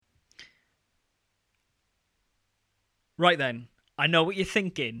Right then, I know what you're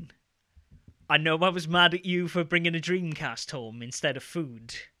thinking. I know I was mad at you for bringing a Dreamcast home instead of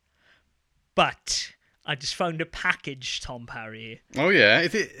food. But I just found a package, Tom Parry, Oh yeah,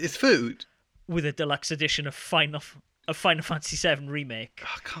 it's food? with a deluxe edition of Final Fantasy VII Remake.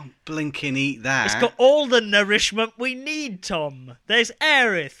 I can't blinking eat that. It's got all the nourishment we need, Tom. There's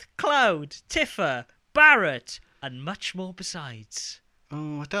Aerith, Cloud, Tifa, Barrett, and much more besides.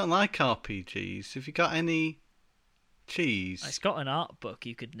 Oh, I don't like RPGs. Have you got any cheese? It's got an art book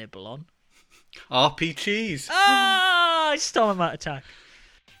you could nibble on. RPGs. Ah! Stormlight attack.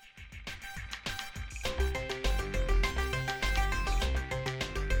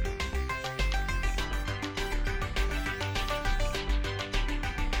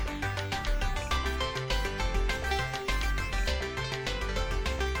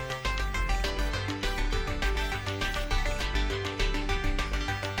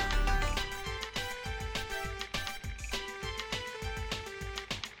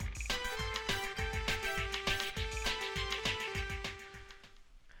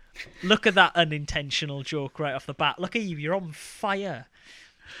 Look at that unintentional joke right off the bat. Look at you, you're on fire.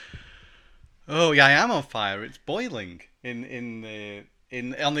 Oh yeah, I am on fire. It's boiling in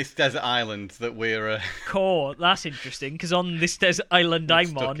on this desert island that we're. Cool, that's interesting, because on this desert island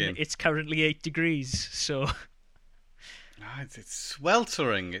I'm on, in. it's currently 8 degrees, so... It's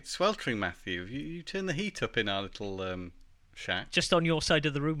sweltering. It's sweltering, Matthew. You turn the heat up in our little shack. Just on your side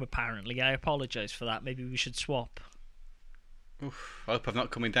of the room, apparently. I apologise for that. Maybe we should swap. Oof, I hope I'm not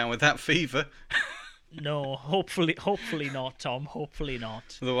coming down with that fever. No, hopefully not, Tom. Hopefully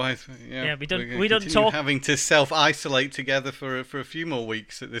not. Otherwise, Yeah, we don't we're talk. having to self-isolate together for a few more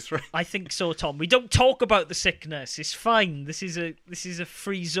weeks at this rate. I think so, Tom. We don't talk about the sickness. It's fine. This is a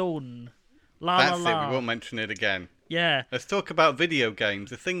free zone. That's la la. it. We won't mention it again. Yeah. Let's talk about video games,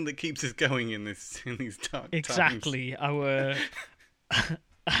 the thing that keeps us going in these dark times. Exactly. Our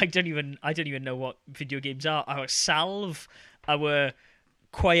I don't even know what video games are. Our salve, our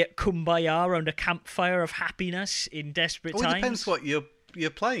quiet kumbaya around a campfire of happiness in desperate times. It depends what you're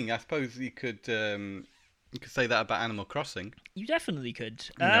playing. I suppose you could say that about Animal Crossing. You definitely could.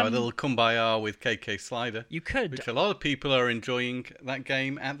 A little kumbaya with KK Slider. You could. Which a lot of people are enjoying that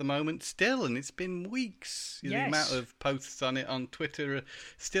game at the moment still, and it's been weeks. Yes. The amount of posts on it on Twitter are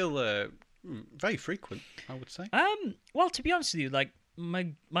still very frequent, I would say. Well, to be honest with you, like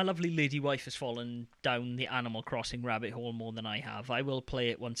my lovely lady wife has fallen down the Animal Crossing rabbit hole more than I have. I will play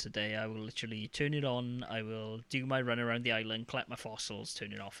it once a day. I will literally turn it on. I will do my run around the island, collect my fossils,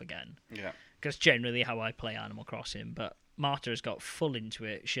 turn it off again. Yeah. Because generally how I play Animal Crossing. But Marta has got full into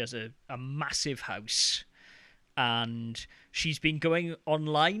it. She has a massive house. And she's been going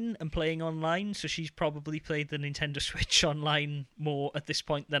online and playing online. So she's probably played the Nintendo Switch online more at this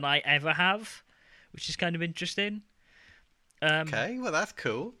point than I ever have. Which is kind of interesting. Okay, well that's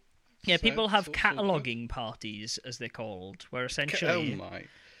cool. Yeah, people have cataloguing parties, as they're called, where essentially... Oh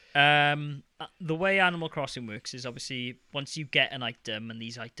my... the way Animal Crossing works is obviously once you get an item and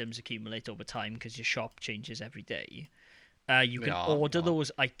these items accumulate over time because your shop changes every day, you can order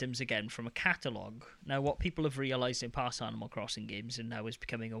those items again from a catalogue. Now, what people have realised in past Animal Crossing games, and now is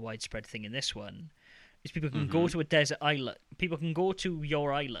becoming a widespread thing in this one, is people can go to a desert island. People can go to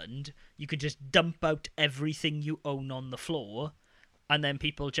your island. You can just dump out everything you own on the floor, and then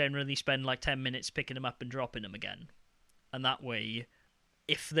people generally spend like 10 minutes picking them up and dropping them again. And that way,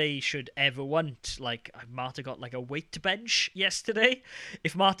 if they should ever want, like Marta got like a weight bench yesterday,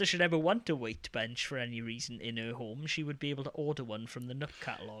 if Marta should ever want a weight bench for any reason in her home, she would be able to order one from the Nook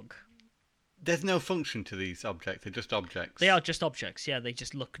catalogue. There's no function to these objects, they're just objects. They are just objects, yeah, they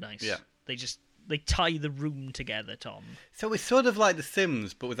just look nice. Yeah. They tie the room together, Tom. So it's sort of like The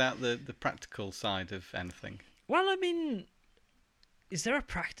Sims, but without the practical side of anything. Well, I mean, is there a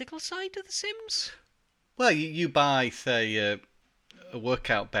practical side to The Sims? Well, you buy, say, a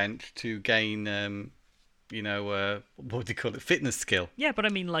workout bench to gain, what do you call it, fitness skill. Yeah, but I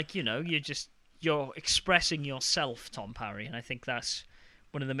mean, like, you're expressing yourself, Tom Parry, and I think that's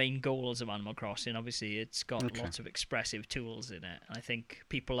one of the main goals of Animal Crossing. Obviously, it's got lots of expressive tools in it. I think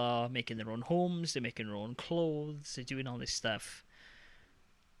people are making their own homes, they're making their own clothes, they're doing all this stuff.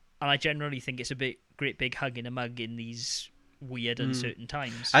 And I generally think it's a great big hug in a mug in these weird, uncertain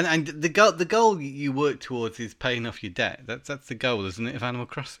times. And the goal you work towards is paying off your debt. That's the goal, isn't it, of Animal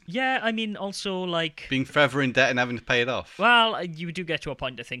Crossing? Yeah, I mean, also, like... being forever in debt and having to pay it off. Well, you do get to a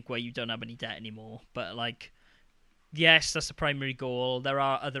point, I think, where you don't have any debt anymore. But, like... Yes, that's the primary goal. There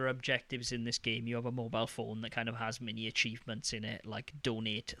are other objectives in this game. You have a mobile phone that kind of has mini achievements in it, like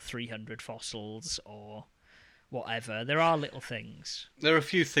donate 300 fossils or whatever. There are little things. There are a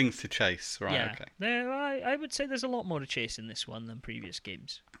few things to chase, right? Yeah. Okay. I would say there's a lot more to chase in this one than previous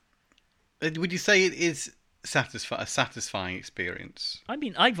games. Would you say it is a satisfying experience? I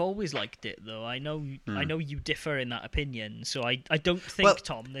mean, I've always liked it, though. I know you differ in that opinion, so I don't think,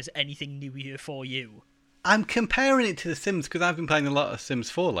 Tom, there's anything new here for you. I'm comparing it to The Sims because I've been playing a lot of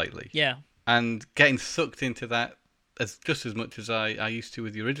Sims 4 lately. Yeah. And getting sucked into that just as much as I used to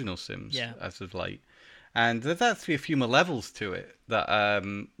with the original Sims as of late. And there's actually a few more levels to it that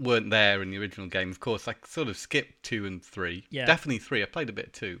weren't there in the original game. Of course, I sort of skipped 2 and 3. Yeah. Definitely 3. I played a bit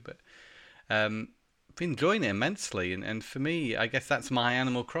of 2, but I've been enjoying it immensely. And for me, I guess that's my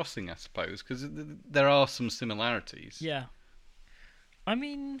Animal Crossing, I suppose, because there are some similarities. Yeah. I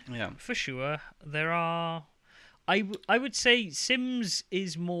mean, for sure, there are... I would say Sims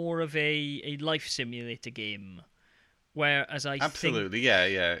is more of a life simulator game, whereas Absolutely,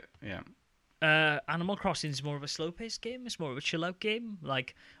 think... Animal Crossing is more of a slow-paced game. It's more of a chill-out game.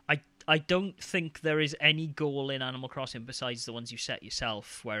 Like, I don't think there is any goal in Animal Crossing besides the ones you set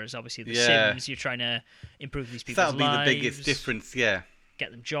yourself. Whereas obviously the Sims, you're trying to improve these people's lives. That'll be the biggest difference. Yeah, get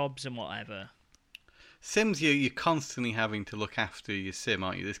them jobs and whatever. Sims, you're constantly having to look after your sim,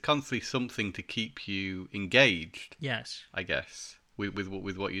 aren't you? There's constantly something to keep you engaged. Yes, I guess with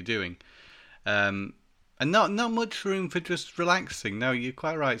what you're doing. And not much room for just relaxing. No, you're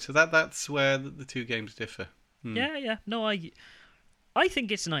quite right. So that's where the two games differ. Yeah. No, I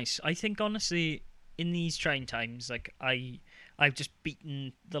think it's nice. I think honestly, in these trying times, like I've just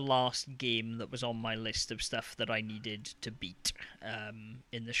beaten the last game that was on my list of stuff that I needed to beat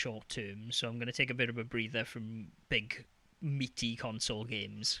in the short term. So I'm going to take a bit of a breather from big, meaty console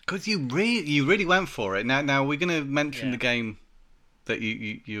games. Because you really went for it. Now we're going to mention the game that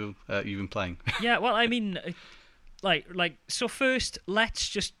you've been playing. Yeah, well, I mean, so first, let's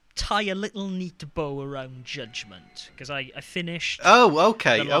just tie a little neat bow around Judgment, because I finished... Oh,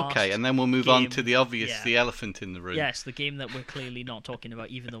 okay, and then we'll move on to the obvious, the elephant in the room. Yes, the game that we're clearly not talking about,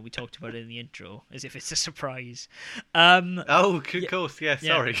 even though we talked about it in the intro, as if it's a surprise. Of course,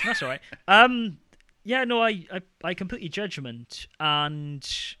 sorry. That's all right. I completely Judgment, and...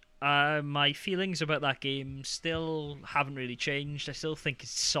 my feelings about that game still haven't really changed. I still think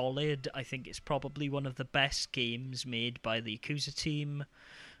it's solid. I think it's probably one of the best games made by the Yakuza team.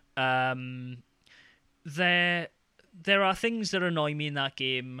 There are things that annoy me in that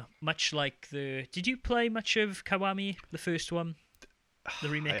game, much like Did you play much of Kiwami, the first one? The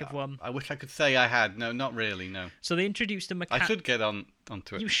remake of one? I wish I could say I had. No, not really, no. So they introduced a mechanic... I should get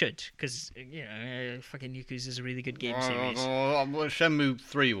onto it. You should, because, fucking Yakuza is a really good game series. Shenmue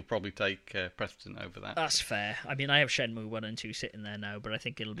 3 will probably take precedent over that. That's fair. I mean, I have Shenmue 1 and 2 sitting there now, but I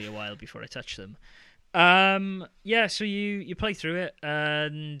think it'll be a while before I touch them. So you play through it,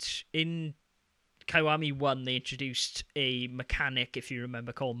 and in Kiwami 1, they introduced a mechanic, if you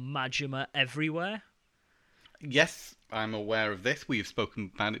remember, called Majima Everywhere. Yes, I'm aware of this. We've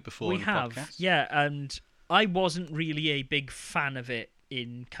spoken about it before on the podcast. Yeah, and I wasn't really a big fan of it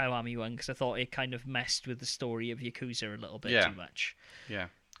in Kiwami 1 because I thought it kind of messed with the story of Yakuza a little bit too much. Yeah,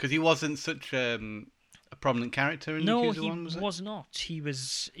 because he wasn't such a prominent character in Yakuza 1, was it? No, he was not. He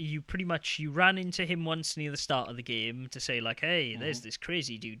was... You ran into him once near the start of the game to say, like, hey, there's this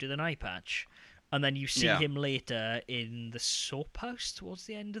crazy dude with an eye patch. And then you see him later in the soap house towards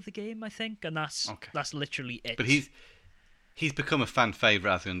the end of the game, I think, and that's literally it. But he's become a fan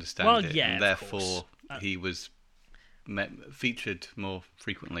favourite, as I understand it, and therefore he was featured more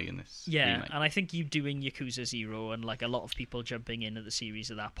frequently in this remake. And I think you doing Yakuza 0 and like a lot of people jumping in at the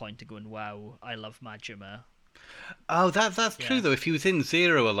series at that point and going, wow, I love Majima. Oh, that's true, though. If he was in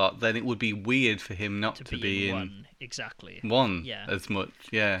 0 a lot, then it would be weird for him not to be in 1. Exactly. 1 as much,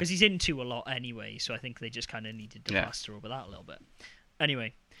 because he's in 2 a lot anyway, so I think they just kind of needed to plaster over that a little bit.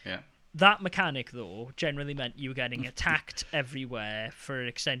 Anyway, that mechanic, though, generally meant you were getting attacked everywhere for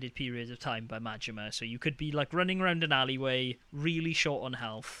extended periods of time by Majima, so you could be like running around an alleyway, really short on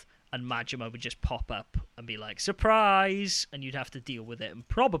health, and Majima would just pop up and be like, surprise! And you'd have to deal with it and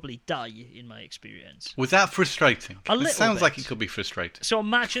probably die, in my experience. Was that frustrating? It sounds bit. like it could be frustrating. So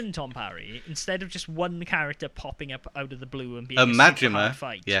imagine, Tom Parry, instead of just one character popping up out of the blue and being a super hard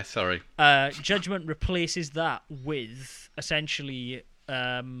fight. Yeah, sorry. Judgment replaces that with, essentially,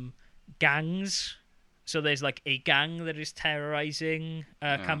 gangs. So there's like a gang that is terrorizing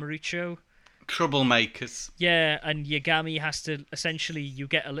Kamurocho. Troublemakers. Yeah, and Yagami has to, essentially, you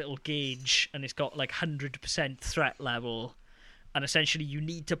get a little gauge and it's got like 100% threat level, and essentially you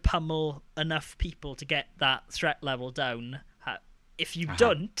need to pummel enough people to get that threat level down. If you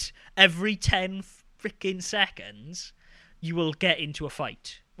don't, every 10 freaking seconds you will get into a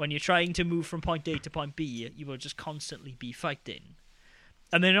fight. When you're trying to move from point A to point B, you will just constantly be fighting.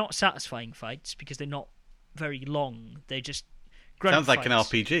 And they're not satisfying fights because they're not very long. They're just grunt Sounds like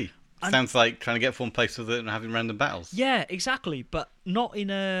fights. an RPG. Sounds like trying to get from one place to the other and having random battles. Yeah, exactly, but not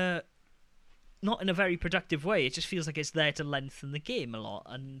in a very productive way. It just feels like it's there to lengthen the game a lot.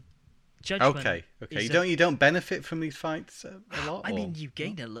 And Judgment. Okay. You don't benefit from these fights a lot. I mean, you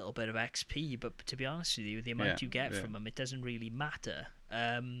gain a little bit of XP, but to be honest with you, the amount you get from them, it doesn't really matter.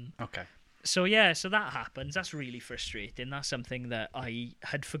 Okay. So that happens. That's really frustrating. That's something that I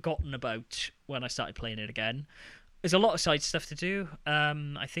had forgotten about when I started playing it again. There's a lot of side stuff to do.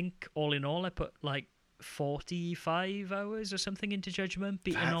 I think all in all, I put like 45 hours or something into Judgment,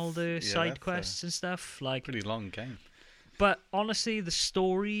 beating all the side quests and stuff. Like pretty long game. But honestly, the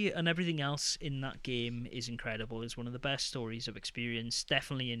story and everything else in that game is incredible. It's one of the best stories I've experienced,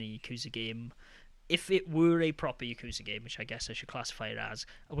 definitely in a Yakuza game. If it were a proper Yakuza game, which I guess I should classify it as,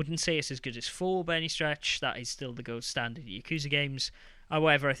 I wouldn't say it's as good as 4 by any stretch. That is still the gold standard Yakuza games.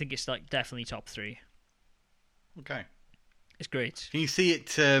 However, I think it's like definitely top 3. Okay. It's great. Can you see it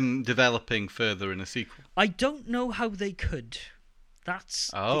developing further in a sequel? I don't know how they could.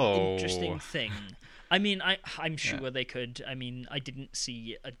 That's the interesting thing. I mean, I'm sure they could. I mean, I didn't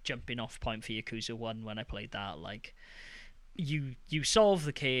see a jumping off point for Yakuza 1 when I played that. Like, you solve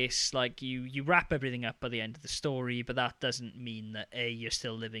the case, like, you wrap everything up by the end of the story, but that doesn't mean that, A, you're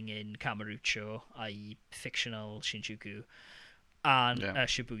still living in Kamurocho, i.e. fictional Shinjuku, and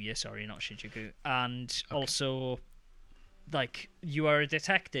Shibuya, sorry, not Shinjuku, and also, like, you are a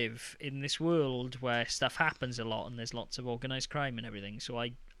detective in this world where stuff happens a lot and there's lots of organised crime and everything, so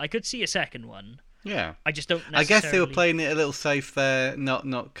I could see a second one. Yeah. I just don't necessarily... I guess they were playing it a little safe there,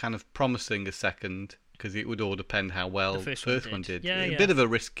 not kind of promising a second, because it would all depend how well the first one did. Yeah, a bit of a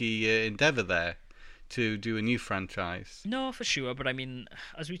risky endeavour there to do a new franchise. No, for sure, but I mean,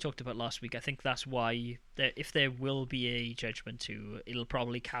 as we talked about last week, I think that's why if there will be a Judgment 2, it'll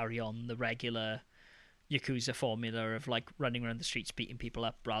probably carry on the regular Yakuza formula of like running around the streets beating people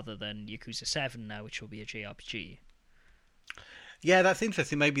up rather than Yakuza 7 now, which will be a JRPG. Yeah, that's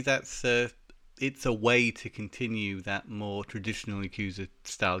interesting. Maybe that's it's a way to continue that more traditional Yakuza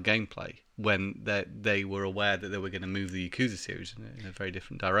style gameplay when they were aware that they were going to move the Yakuza series in a very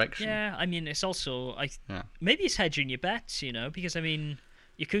different direction. Yeah, I mean, it's also maybe it's hedging your bets, you know, because I mean,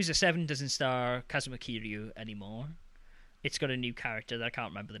 Yakuza 7 doesn't star Kazuma Kiryu anymore. It's got a new character that I can't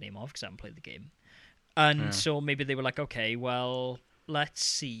remember the name of because I haven't played the game. And so maybe they were like, okay, well, let's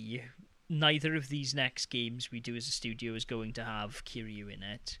see. Neither of these next games we do as a studio is going to have Kiryu in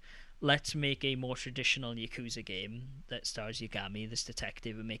it. Let's make a more traditional Yakuza game that stars Yagami, this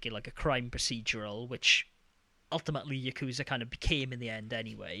detective, and make it like a crime procedural, which ultimately Yakuza kind of became in the end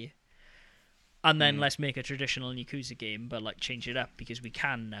anyway. And then let's make a traditional Yakuza game, but like change it up because we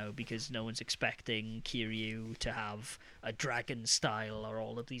can now, because no one's expecting Kiryu to have a dragon style or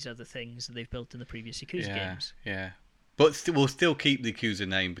all of these other things that they've built in the previous Yakuza games. Yeah, but we'll still keep the Yakuza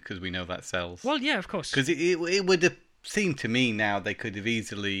name because we know that sells. Well, yeah, of course. Because it would have seemed to me now they could have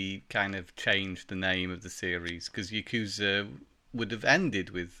easily kind of changed the name of the series, because Yakuza would have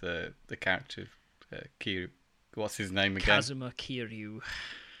ended with the character Kiryu. What's his name again? Kazuma Kiryu.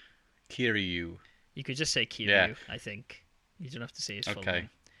 Kiryu. You could just say Kiryu, I think. You don't have to say his full name.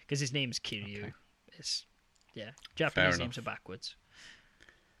 Because his name's Kiryu. Okay. It's, Japanese names are backwards.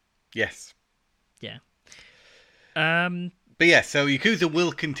 Yes. Yeah. But yeah, so Yakuza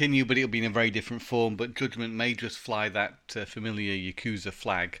will continue, but it'll be in a very different form, but Judgment may just fly that familiar Yakuza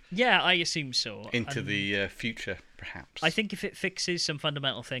flag. Yeah, I assume so. Into the future, perhaps. I think if it fixes some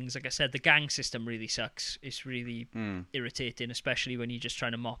fundamental things, like I said, the gang system really sucks. It's really irritating, especially when you're just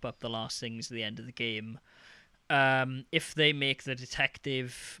trying to mop up the last things at the end of the game. If they make the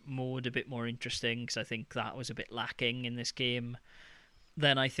detective mode a bit more interesting, because I think that was a bit lacking in this game,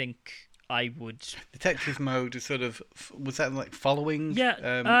 then I think I would... Detective mode is sort of... Was that like following?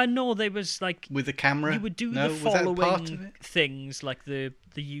 Yeah. No, there was like... With the camera? You would do the following things, like the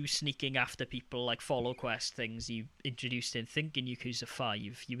you sneaking after people, like follow quest things you introduced in Yakuza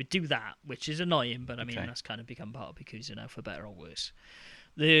 5. You would do that, which is annoying, but I mean, that's kind of become part of Yakuza now, for better or worse.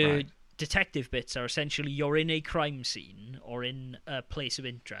 The detective bits are essentially you're in a crime scene or in a place of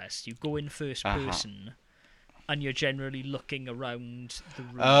interest. You go in first person... And you're generally looking around the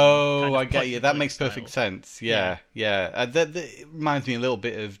room. Oh, kind of I get you. That makes perfect sense. Yeah. That reminds me a little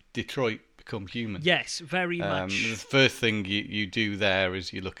bit of Detroit Become Human. Yes, very much. The first thing you do there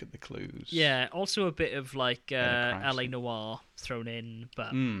is you look at the clues. Yeah, also a bit of like LA Noire thrown in,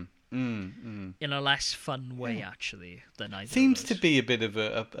 but in a less fun way, actually, than I Seems to be a bit of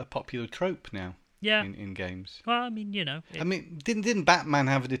a popular trope now. in games. Well, I mean, you know. Didn't Batman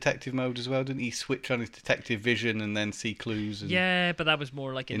have a detective mode as well? Didn't he switch on his detective vision and then see clues? Yeah, but that was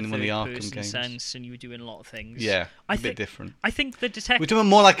more like in the third-person games. sense, and you were doing a lot of things. Yeah, a bit different. I think the detective... We're doing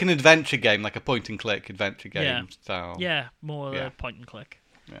more like an adventure game, like a point-and-click adventure game style. Yeah, more point-and-click.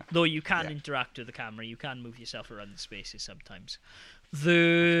 Yeah. Though you can interact with the camera, you can move yourself around the spaces sometimes.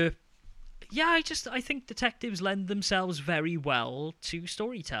 I think detectives lend themselves very well to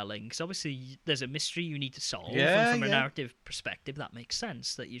storytelling, because obviously there's a mystery you need to solve, and from a narrative perspective that makes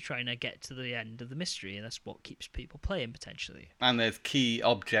sense, that you're trying to get to the end of the mystery, and that's what keeps people playing potentially. And there's key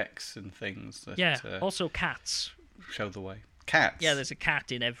objects and things that also cats show the way. Cats? Yeah, there's a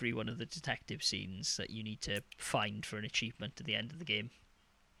cat in every one of the detective scenes that you need to find for an achievement at the end of the game.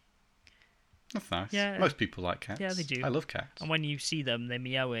 That's nice. Yeah. Most people like cats. Yeah, they do. I love cats. And when you see them, they're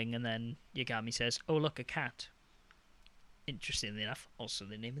meowing, and then Yagami says, "Oh, look, a cat." Interestingly enough, also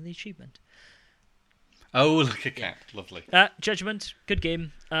the name of the achievement. Oh, look, a cat. Lovely. Judgment, good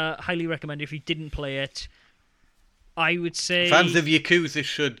game. Highly recommend if you didn't play it. I would say... Fans of Yakuza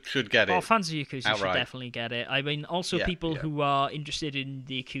should get it. Oh, fans of Yakuza should definitely get it. I mean, also people who are interested in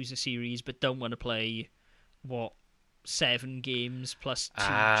the Yakuza series but don't want to play, 7 games plus 2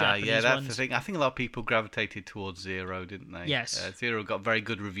 Japanese yeah, that's ones. the thing. I think a lot of people gravitated towards Zero, didn't they? Yes. Zero got very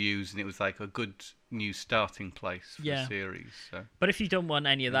good reviews, and it was like a good new starting place for the series. So. But if you don't want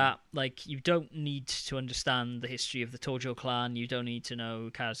any of that, you don't need to understand the history of the Tojo clan. You don't need to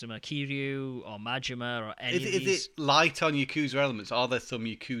know Kazuma Kiryu or Majima or any of these. Is it light on Yakuza elements? Are there some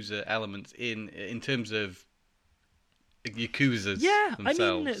Yakuza elements in terms of Yakuzas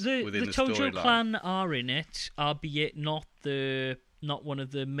themselves within the Tojo clan are in it, albeit not one of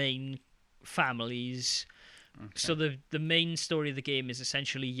the main families. Okay. So the main story of the game is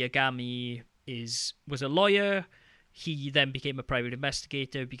essentially Yagami was a lawyer. He then became a private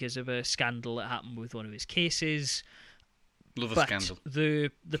investigator because of a scandal that happened with one of his cases. Love a scandal.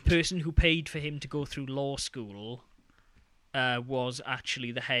 The person who paid for him to go through law school was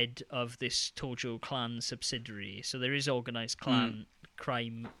actually the head of this Tojo clan subsidiary. So there is organised clan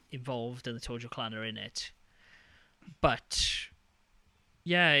crime involved, and the Tojo clan are in it. But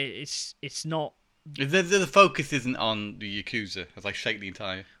yeah, it's not. The focus isn't on the Yakuza as I shake the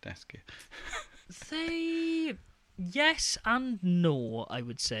entire desk here. Yes and no, I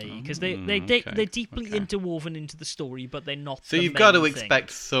would say, because they're deeply interwoven into the story, but they're not. So you've got to expect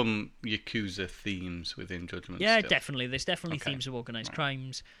some Yakuza themes within Judgment. Yeah, definitely. There's definitely themes of organised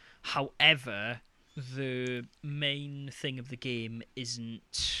crimes. However, the main thing of the game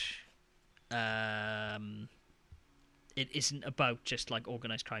isn't. It isn't about just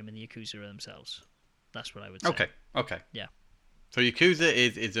organised crime and the Yakuza themselves. That's what I would say. Okay. Yeah. So Yakuza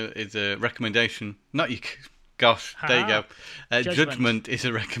is a recommendation, not Yakuza. Gosh, there you go. Judgment is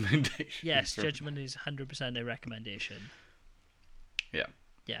a recommendation. Yes, Judgment is 100% a recommendation. Yeah.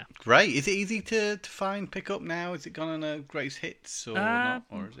 Yeah. Great. Is it easy to find, pick up now? Is it gone on a greatest hits or not?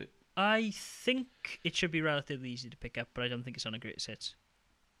 Or is it? I think it should be relatively easy to pick up, but I don't think it's on a greatest hits.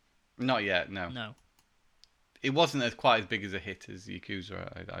 Not yet, no. No. It wasn't quite as big as a hit as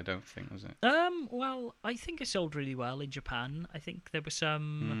Yakuza, I don't think, was it? Well, I think it sold really well in Japan. I think there were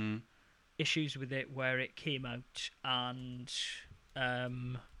some... issues with it where it came out and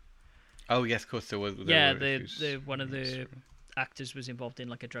oh yes, of course there was. One of the actors was involved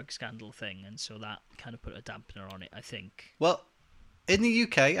in a drug scandal thing, and so that kind of put a dampener on it, I think. Well, in the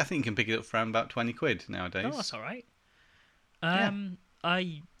UK, I think you can pick it up for around about £20 nowadays. Oh, that's all right. I have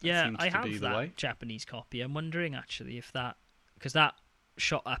that Japanese copy. I'm wondering actually if because that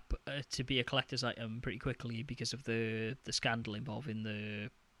shot up to be a collector's item pretty quickly because of the scandal involving the.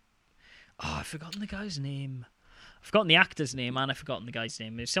 Oh, I've forgotten the guy's name. I've forgotten the actor's name, and I've forgotten the guy's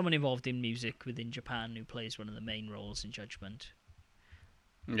name. There's someone involved in music within Japan who plays one of the main roles in Judgment.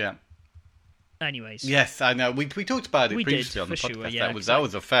 Yeah. Anyways. Yes, I know. We talked about it previously on the podcast. Sure, yeah, that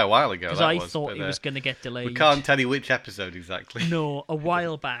was a fair while ago. Because I thought it was going to get delayed. We can't tell you which episode exactly. No, a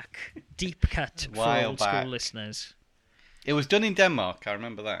while back. Deep cut for old school listeners. It was done in Denmark, I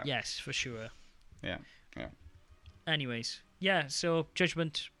remember that. Yes, for sure. Yeah. Anyways, yeah, so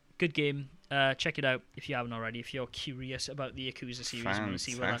Judgment... Good game. Check it out if you haven't already. If you're curious about the Yakuza series and want to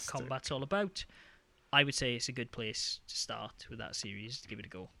see what that combat's all about, I would say it's a good place to start with that series, to give it a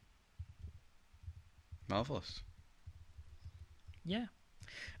go. Marvellous. Yeah.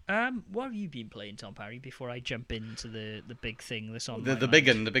 What have you been playing, Tom Parry, before I jump into the big thing that's on the big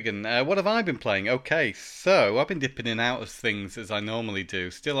one. What have I been playing? Okay, so I've been dipping in and out of things as I normally do.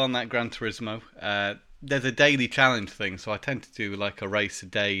 Still on that Gran Turismo. There's a daily challenge thing, so I tend to do a race a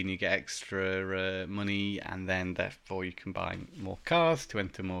day, and you get extra money, and then therefore you can buy more cars to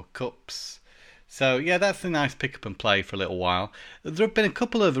enter more cups. So yeah, that's a nice pick up and play for a little while. There have been a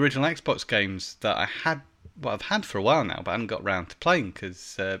couple of original Xbox games that I've had for a while now, but I haven't got around to playing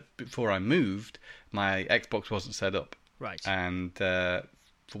because before I moved, my Xbox wasn't set up. Right. And for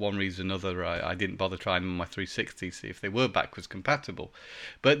one reason or another, I didn't bother trying them on my 360 to see if they were backwards compatible.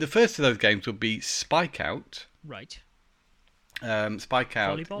 But the first of those games would be Spike Out. Right. Spike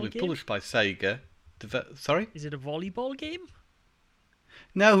Out was published by Sega. Sorry? Is it a volleyball game?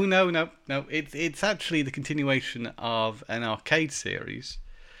 No. It's actually the continuation of an arcade series,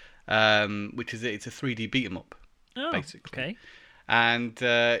 which is it's a 3D beat 'em up, basically. Okay. And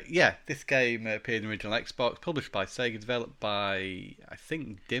this game appeared in the original Xbox, published by Sega, developed by I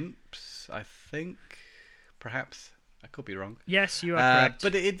think Dimps. Perhaps I could be wrong. Yes, you are correct.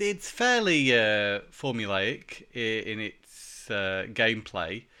 But it's fairly formulaic in its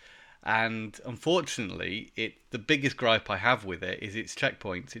gameplay. And unfortunately, the biggest gripe I have with it is its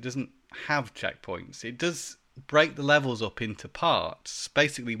checkpoints. It doesn't have checkpoints. It does break the levels up into parts.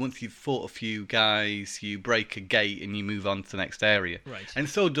 Basically, once you've fought a few guys, you break a gate and you move on to the next area. Right. And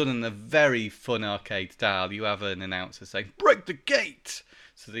it's all done in a very fun arcade style. You have an announcer saying, "Break the gate!"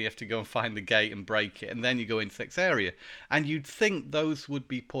 So you have to go and find the gate and break it, and then you go into the next area. And you'd think those would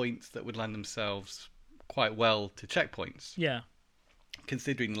be points that would lend themselves quite well to checkpoints. Yeah.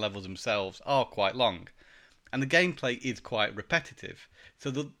 Considering the levels themselves are quite long. And the gameplay is quite repetitive. So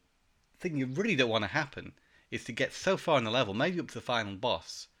the thing you really don't want to happen is to get so far in the level, maybe up to the final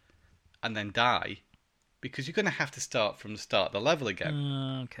boss, and then die, because you're going to have to start from the start of the level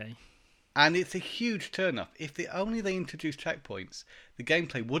again. Okay. And it's a huge turn-off. If they introduced checkpoints, the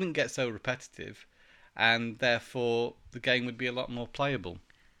gameplay wouldn't get so repetitive, and therefore the game would be a lot more playable.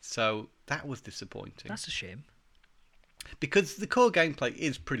 So that was disappointing. That's a shame. Because the core gameplay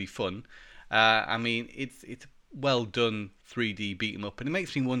is pretty fun. I mean, it's well done 3D beat 'em up, and it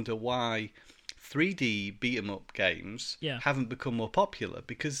makes me wonder why 3D beat 'em up games haven't become more popular,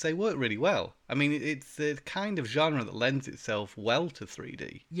 because they work really well. I mean, it's the kind of genre that lends itself well to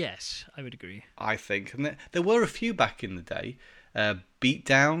 3D. Yes, I would agree. I think, and there were a few back in the day.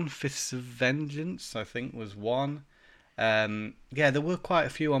 Beatdown, Fists of Vengeance, I think was one. There were quite a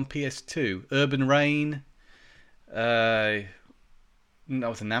few on PS2. Urban Reign. That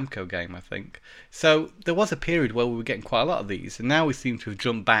was a Namco game, I think. So there was a period where we were getting quite a lot of these, and now we seem to have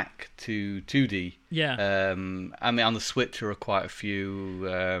jumped back to 2D. Yeah. I mean, on the Switch there are quite a few.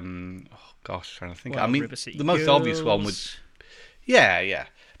 Trying to think. Well, I mean, the most obvious one would. Yeah.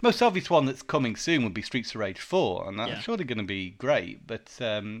 Most obvious one that's coming soon would be Streets of Rage 4, and that's surely going to be great. But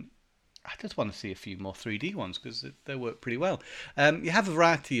I just want to see a few more 3D ones because they work pretty well. You have a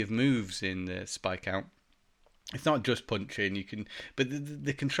variety of moves in Spike Out. It's not just punching. But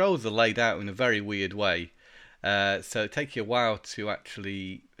the controls are laid out in a very weird way. So it takes you a while to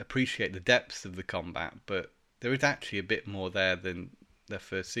actually appreciate the depths of the combat. But there is actually a bit more there than there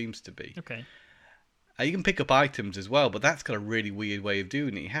first seems to be. Okay. You can pick up items as well, but that's got a really weird way of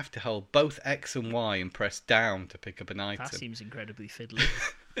doing it. You have to hold both X and Y and press down to pick up an item. That seems incredibly fiddly.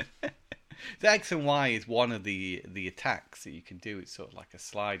 The X and Y is one of the attacks that you can do. It's sort of like a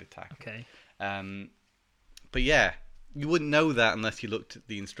slide attack. Okay. But yeah, you wouldn't know that unless you looked at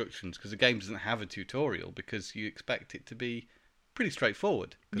the instructions, because the game doesn't have a tutorial, because you expect it to be pretty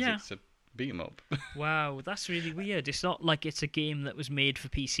straightforward, because it's a beat 'em up. Wow, that's really weird. It's not like it's a game that was made for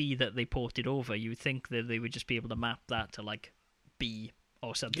PC that they ported over. You would think that they would just be able to map that to like B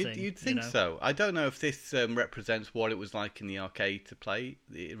or something. You'd think so. I don't know if this represents what it was like in the arcade to play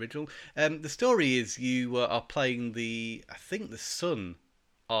the original. The story is you are playing the son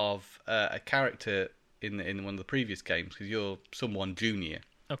of a character in one of the previous games, because you're someone junior.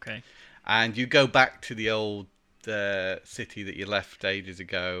 Okay. And you go back to the old city that you left ages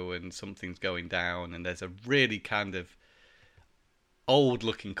ago, and something's going down, and there's a really kind of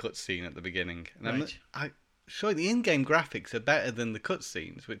old-looking cutscene at the beginning. And right. I'm sure the in-game graphics are better than the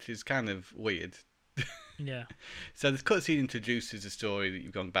cutscenes, which is kind of weird. Yeah. So this cutscene introduces a story that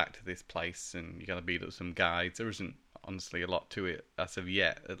you've gone back to this place, and you're going to beat up some guys. There isn't honestly a lot to it as of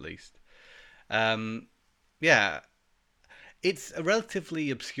yet, at least. It's a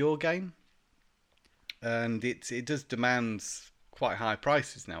relatively obscure game, and it does demand quite high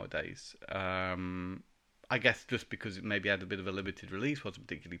prices nowadays. I guess just because it maybe had a bit of a limited release, wasn't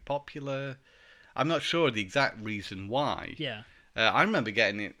particularly popular. I'm not sure the exact reason why. Yeah. I remember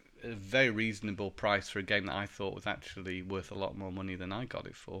getting it at a very reasonable price for a game that I thought was actually worth a lot more money than I got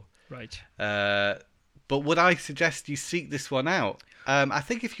it for. Right. But would I suggest you seek this one out? I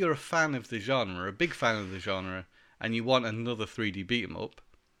think if you're a fan of the genre, a big fan of the genre, and you want another 3D beat 'em up,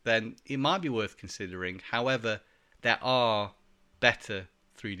 then it might be worth considering. However, there are better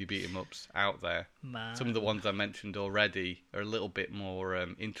 3D beat 'em ups out there. Man. Some of the ones I mentioned already are a little bit more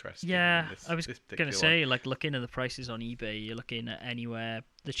interesting. Yeah, I was going to say, like, looking at the prices on eBay, you're looking at anywhere.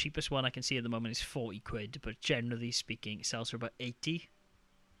 The cheapest one I can see at the moment is 40 quid, but generally speaking, it sells for about 80.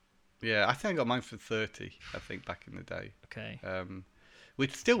 Yeah, I think I got mine for 30, I think, back in the day. Okay.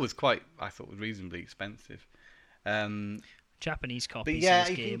 Which still was quite, I thought, was reasonably expensive. Japanese copies. But yeah, of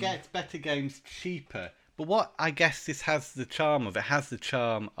this you game. can get better games cheaper. But what I guess this has the charm of, it has the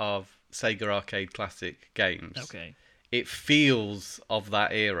charm of Sega Arcade Classic games. Okay. It feels of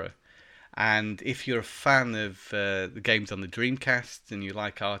that era. And if you're a fan of the games on the Dreamcast and you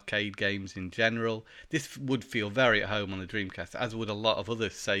like arcade games in general, this would feel very at home on the Dreamcast, as would a lot of other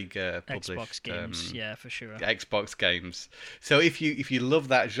Sega published Xbox games, yeah, for sure. Xbox games. So if you love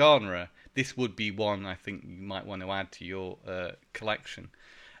that genre, this would be one I think you might want to add to your collection.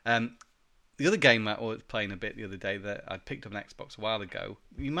 The other game I was playing a bit the other day that I picked up on Xbox a while ago,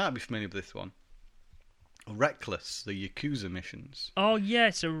 you might be familiar with this one. Reckless, the Yakuza missions. Oh yeah,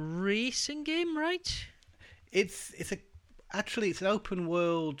 it's a racing game, right? It's an open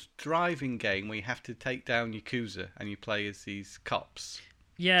world driving game where you have to take down Yakuza and you play as these cops.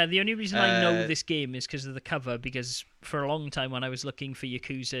 Yeah, the only reason I know this game is because of the cover, because for a long time when I was looking for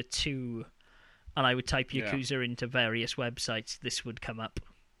Yakuza 2 and I would type Yakuza into various websites, this would come up.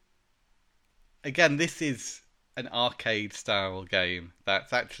 Again, this is an arcade style game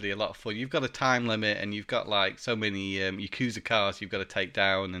that's actually a lot of fun. You've got a time limit and you've got like so many Yakuza cars you've got to take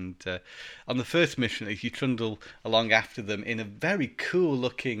down, and on the first mission you trundle along after them in a very cool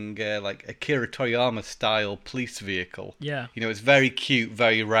looking like Akira Toriyama style police vehicle. Yeah, you know, it's very cute,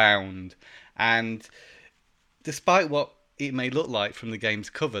 very round, and despite what it may look like from the game's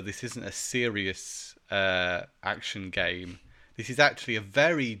cover, this isn't a serious action game. This is actually a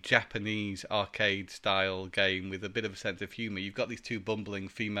very Japanese arcade-style game with a bit of a sense of humour. You've got these two bumbling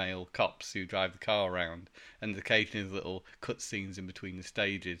female cops who drive the car around, and occasionally there's little cutscenes in between the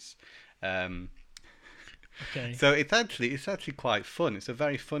stages. Okay. So it's actually quite fun. It's a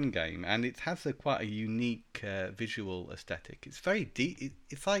very fun game, and it has quite a unique visual aesthetic. It's very deep.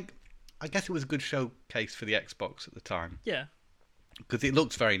 It's like, I guess it was a good showcase for the Xbox at the time. Yeah. Because it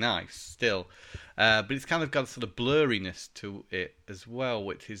looks very nice still, but it's kind of got a sort of blurriness to it as well,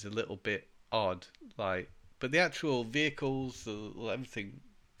 which is a little bit odd. But the actual vehicles, everything,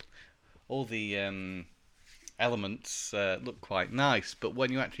 all the elements look quite nice. But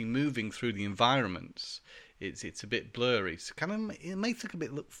when you're actually moving through the environments, it's a bit blurry. So it makes it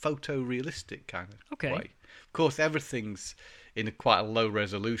look photorealistic kind of way. Of course, everything's in quite a low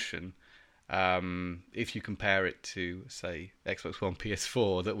resolution. If you compare it to, say, Xbox One,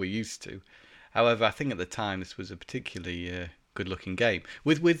 PS4 that we're used to. However, I think at the time this was a particularly good-looking game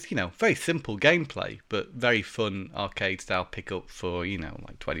with very simple gameplay, but very fun arcade-style pick-up for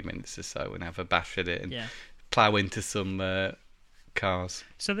like 20 minutes or so and have a bash at it and plough into some cars.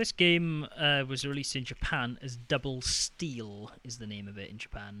 So this game was released in Japan as Double Steel is the name of it in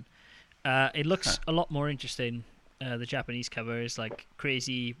Japan. It looks a lot more interesting. The Japanese cover is like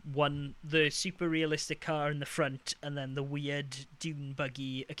crazy. The super realistic car in the front, and then the weird dune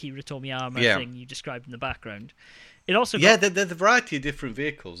buggy Akira Toriyama thing you described in the background. It also there's a variety of different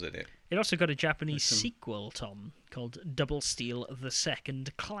vehicles in it. It also got a Japanese sequel, Tom, called Double Steel: The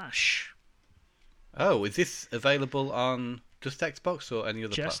Second Clash. Oh, is this available on just Xbox or any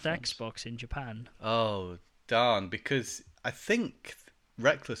other just platforms? Just Xbox in Japan. Oh, darn, because I think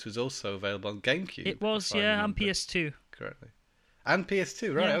Reckless was also available on GameCube. It was, and PS2. Correctly. And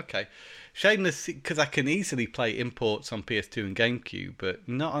PS2, right, okay. Shameless, because I can easily play imports on PS2 and GameCube, but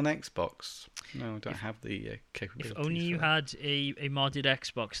not on Xbox. No, I don't have the capability. If only you had a modded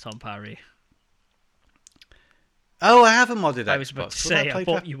Xbox, Tom Parry. Oh, I have a modded Xbox. I was about to say, I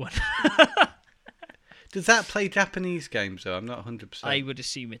bought you one. Does that play Japanese games, though? I'm not 100%. I would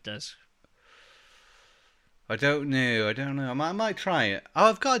assume it does. I don't know. I might try it. Oh,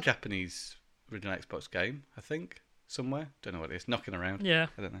 I've got a Japanese original Xbox game, I think, somewhere. Don't know what it is. Knocking around. Yeah.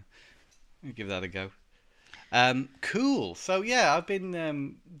 I don't know. I'll give that a go. Cool. So, yeah, I've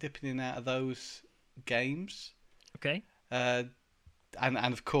been dipping in and out of those games. Okay. And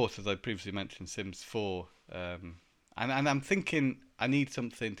of course, as I previously mentioned, Sims 4. And I'm thinking I need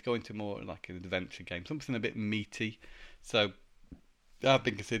something to go into more like an adventure game. Something a bit meaty. So I've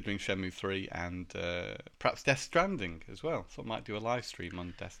been considering Shenmue 3 and perhaps Death Stranding as well. So I might do a live stream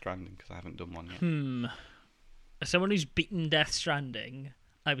on Death Stranding because I haven't done one yet. As someone who's beaten Death Stranding,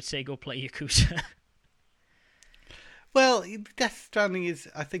 I would say go play Yakuza. Well, Death Stranding is,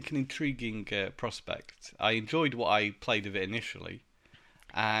 I think, an intriguing prospect. I enjoyed what I played of it initially.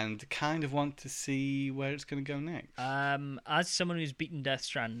 and kind of want to see where it's going to go next. As someone who's beaten Death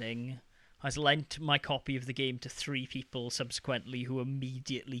Stranding, has lent my copy of the game to 3 people subsequently who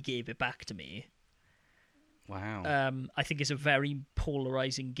immediately gave it back to me. Wow. I think it's a very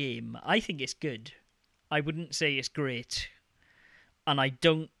polarizing game. I think it's good. I wouldn't say it's great. And I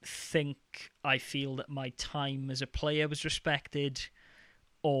don't think I feel that my time as a player was respected,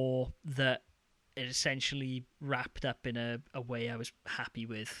 or that it essentially wrapped up in a way I was happy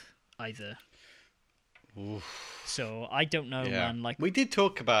with either. Oof. So I don't know, man. Like, we did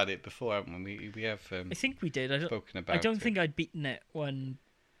talk about it before, haven't we? We have. I think we did. Spoken about. I don't think I'd beaten it when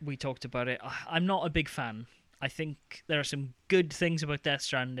we talked about it. I'm not a big fan. I think there are some good things about Death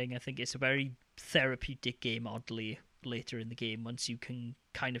Stranding. I think it's a very therapeutic game, oddly, later in the game, once you can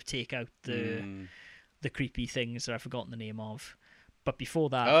kind of take out the creepy things that I've forgotten the name of. But before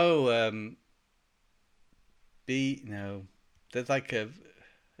that... there's like a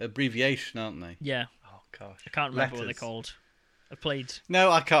abbreviation, aren't they? Yeah. Oh, gosh. I can't remember what they're called. I've played...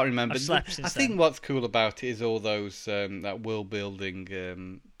 No, I can't remember. I've slept since I think what's cool about it is all those, that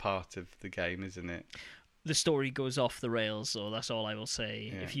world-building part of the game, isn't it? The story goes off the rails, so that's all I will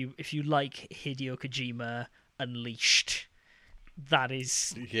say. Yeah. If you like Hideo Kojima Unleashed, that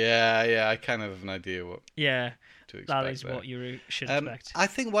is... Yeah, I kind of have an idea what to expect. That is what you should expect. I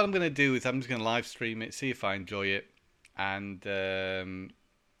think what I'm going to do is I'm just going to live stream it, see if I enjoy it, and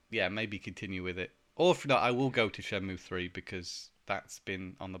maybe continue with it. Or if not, I will go to Shenmue 3 because that's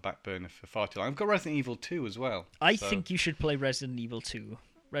been on the back burner for far too long. I've got Resident Evil 2 as well. I think you should play Resident Evil 2.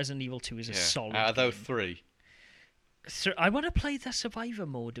 Resident Evil 2 is a solid out of those game. 3. So I want to play the survivor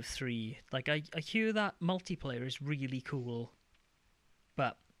mode of 3. Like, I hear that multiplayer is really cool.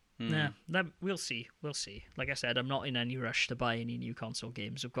 But, we'll see. We'll see. Like I said, I'm not in any rush to buy any new console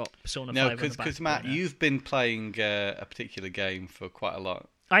games. I've got Persona 5 on the back. No, because Matt, you've been playing a particular game for quite a lot.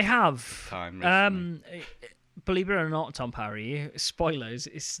 I have. Time recently. Believe it or not, Tom Parry, spoilers,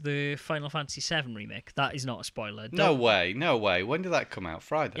 it's the Final Fantasy VII remake. That is not a spoiler. No way. When did that come out?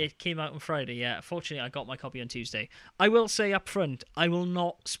 Friday? It came out on Friday, yeah. Fortunately, I got my copy on Tuesday. I will say up front, I will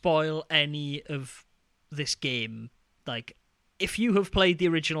not spoil any of this game. Like, if you have played the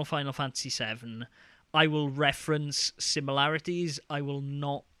original Final Fantasy VII, I will reference similarities. I will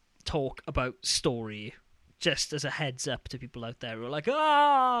not talk about story, just as a heads up to people out there who are like,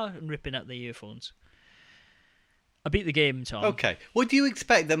 and ripping out their earphones. I beat the game, Tom. Okay. Well, do you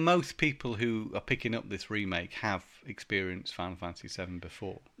expect that most people who are picking up this remake have experienced Final Fantasy VII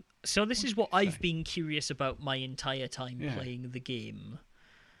before? So this is what I've been curious about my entire time playing the game.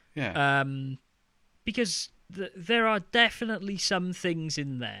 Yeah. Because there are definitely some things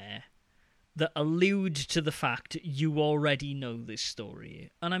in there that allude to the fact you already know this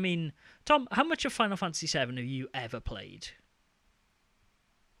story. And I mean, Tom, how much of Final Fantasy VII have you ever played?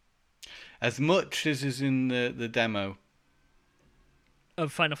 As much as is in the demo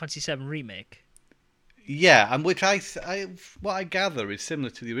of Final Fantasy VII Remake. Yeah, and which what I gather is similar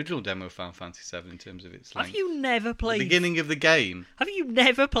to the original demo of Final Fantasy VII in terms of its length. Have you never played the beginning of the game? Have you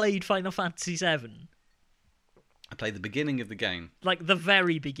never played Final Fantasy VII? I played the beginning of the game, like the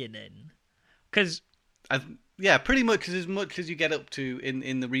very beginning, because pretty much as you get up to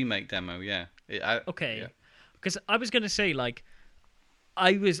in the remake demo. Yeah. Because I was going to say, like,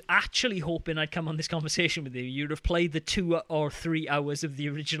 I was actually hoping I'd come on this conversation with you. You'd have played the 2 or 3 hours of the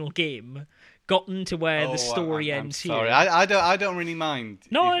original game, gotten to where the story ends sorry. here. I don't really mind.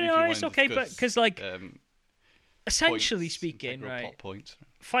 No, it's okay, but because like, essentially speaking, right,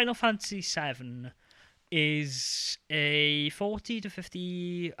 Final Fantasy VII is a 40 to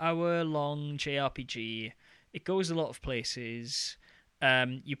 50 hour long JRPG. It goes a lot of places.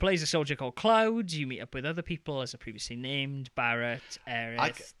 You play as a soldier called Cloud. You meet up with other people, as I previously named, Barret,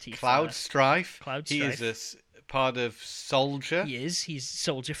 Aerith, Tifa. Cloud Strife. He is a part of Soldier. He is. He's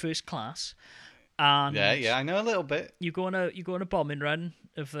Soldier First Class. And yeah, I know a little bit. You go on a bombing run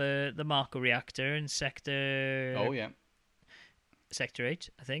of the Marco reactor in Sector... Oh, yeah. Sector 8,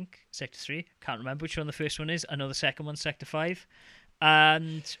 I think. Sector 3. Can't remember which one the first one is. I know the second one's Sector 5.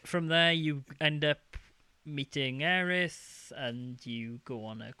 And from there, you end up meeting Aerith, and you go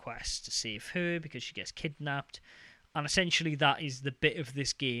on a quest to save her because she gets kidnapped. And essentially that is the bit of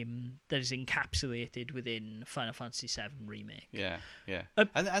this game that is encapsulated within Final Fantasy VII Remake. Yeah.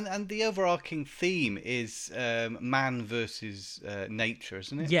 And the overarching theme is man versus nature,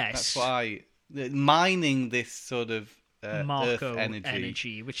 isn't it? Yes. That's why mining this sort of Marco earth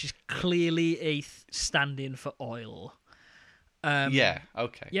energy, which is clearly a stand-in for oil. Yeah.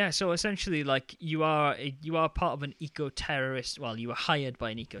 Okay. Yeah. So essentially, like you are part of an eco-terrorist. Well, you were hired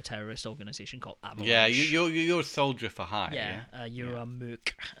by an eco-terrorist organization called Avalanche. Yeah, you're a soldier for hire. Yeah. You're a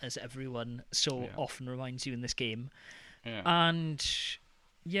merc, as everyone so often reminds you in this game. Yeah. And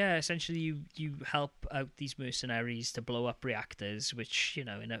yeah, essentially you help out these mercenaries to blow up reactors, which, in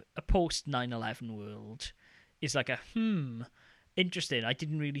a post 9/11 world is like interesting. I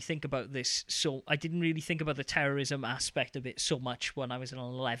didn't really think about this, so I didn't really think about the terrorism aspect of it so much when I was an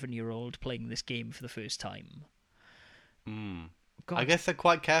 11-year-old playing this game for the first time. God, I guess they're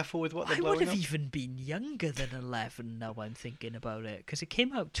quite careful with what they're blowing up. I would have even been younger than 11 now I'm thinking about it, because it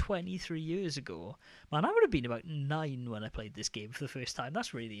came out 23 years ago. Man, I would have been about 9 when I played this game for the first time.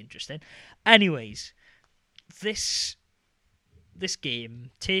 That's really interesting. Anyways, this game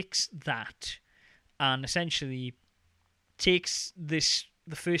takes that and essentially takes the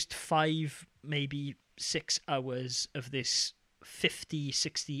first 5, maybe 6 hours of this 50,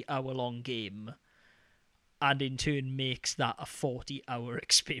 60 hour long game, and in turn makes that a 40-hour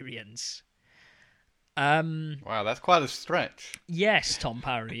experience. Wow, that's quite a stretch. Yes, Tom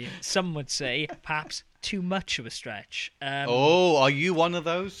Parry. Some would say perhaps too much of a stretch. Are you one of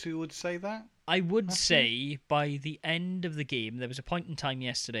those who would say that? I would say by the end of the game, there was a point in time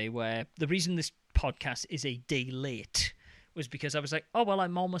yesterday where the reason this podcast is a day late was because I was like, oh, well,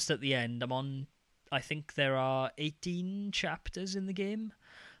 I'm almost at the end. I think there are 18 chapters in the game.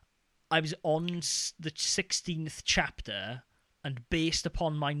 I was on the 16th chapter, and based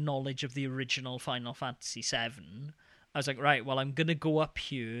upon my knowledge of the original Final Fantasy VII, I was like, right, well, I'm going to go up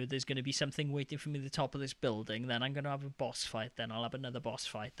here. There's going to be something waiting for me at the top of this building. Then I'm going to have a boss fight. Then I'll have another boss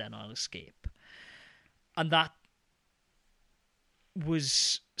fight. Then I'll escape. And that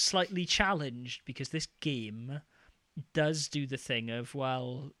was slightly challenged because this game does do the thing of,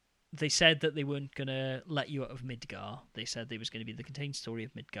 well, they said that they weren't going to let you out of Midgar. They said there was going to be the contained story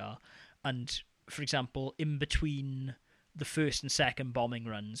of Midgar. And, for example, in between the first and second bombing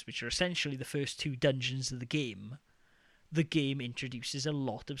runs, which are essentially the first 2 dungeons of the game introduces a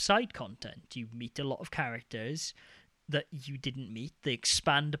lot of side content. You meet a lot of characters that you didn't meet. They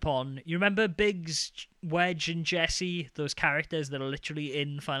expand upon... You remember Biggs, Wedge, and Jesse? Those characters that are literally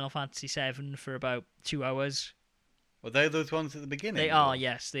in Final Fantasy VII for about 2 hours? Were they those ones at the beginning? They are,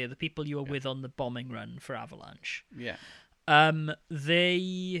 yes. They are the people you were with on the bombing run for Avalanche. Yeah.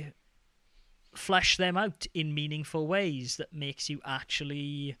 They flesh them out in meaningful ways that makes you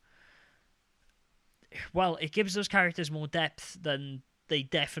actually... Well, it gives those characters more depth than they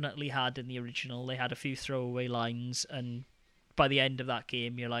definitely had in the original. They had a few throwaway lines, and by the end of that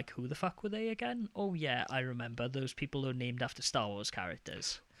game, you're like, who the fuck were they again? Oh, yeah, I remember. Those people are named after Star Wars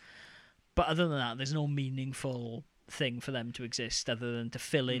characters. But other than that, there's no meaningful thing for them to exist other than to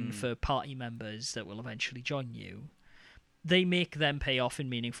fill in for party members that will eventually join you. They make them pay off in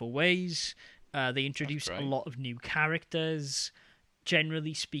meaningful ways. They introduce a lot of new characters.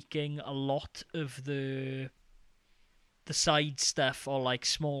 Generally speaking, a lot of the side stuff or like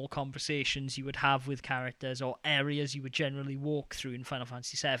small conversations you would have with characters or areas you would generally walk through in Final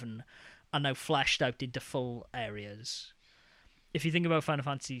Fantasy VII are now fleshed out into full areas. If you think about Final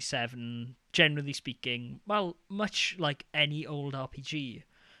Fantasy VII, generally speaking, well, much like any old RPG,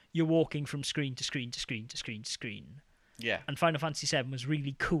 you're walking from screen to screen to screen to screen to screen. Yeah. And Final Fantasy VII was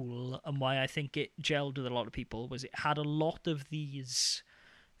really cool, and why I think it gelled with a lot of people was it had a lot of these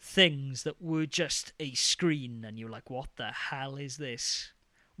things that were just a screen, and you're like, what the hell is this?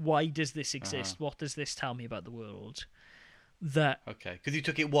 Why does this exist? What does this tell me about the world? Okay, because you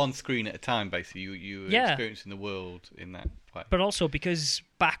took it one screen at a time, basically. You were experiencing the world in that way. But also because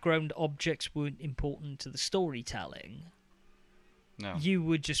background objects weren't important to the storytelling. No. You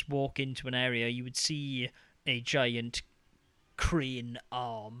would just walk into an area, you would see a giant crane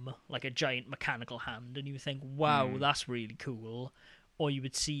arm, like a giant mechanical hand, and you would think, wow, that's really cool. Or you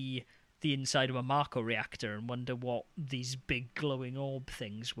would see the inside of a Mako reactor and wonder what these big glowing orb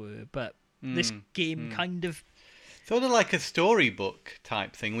things were. But this game kind of... Sort of like a storybook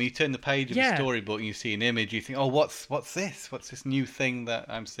type thing. When you turn the page of a storybook and you see an image, you think, oh, what's this? What's this new thing that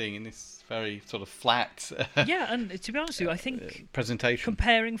I'm seeing in this very sort of flat yeah, and to be honest with you, I think presentation.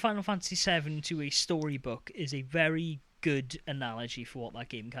 Comparing Final Fantasy VII to a storybook is a very good analogy for what that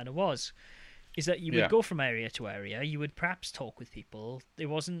game kind of was. Is that you would go from area to area, you would perhaps talk with people. It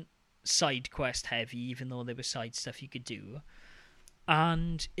wasn't side quest heavy, even though there was side stuff you could do.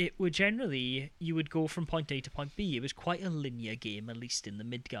 And it would generally, you would go from point A to point B. It was quite a linear game, at least in the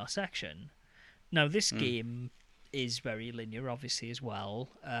Midgar section. Now, this game is very linear, obviously, as well.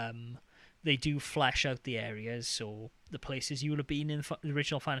 they do flesh out the areas, so the places you would have been in the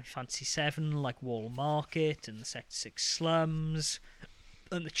original Final Fantasy VII, like Wall Market and the Sector 6 slums,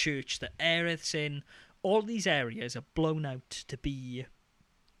 and the church that Aerith's in, all these areas are blown out to be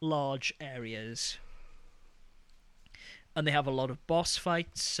large areas. And they have a lot of boss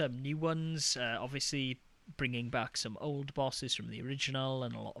fights, some new ones, obviously bringing back some old bosses from the original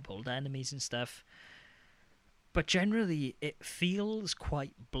and a lot of old enemies and stuff. But generally, it feels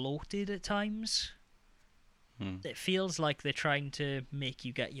quite bloated at times. It feels like they're trying to make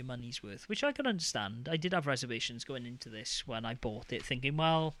you get your money's worth, which I can understand. I did have reservations going into this when I bought it, thinking,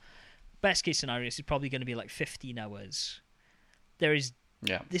 well, best case scenario, this is probably going to be like 15 hours.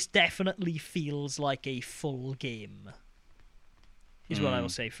 This definitely feels like a full game, is what I will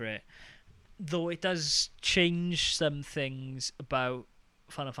say for it. Though it does change some things about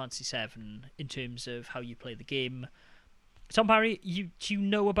Final Fantasy VII in terms of how you play the game. Tom Parry, do you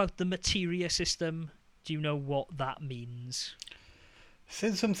know about the materia system? Do you know what that means? Is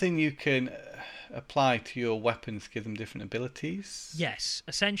it something you can apply to your weapons, give them different abilities? Yes.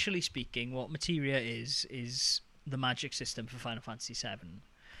 Essentially speaking, what materia is the magic system for Final Fantasy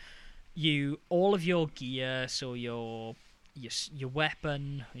VII. All of your gear, so your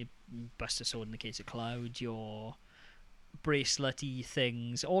weapon, your Buster Sword in the case of Cloud, your bracelet-y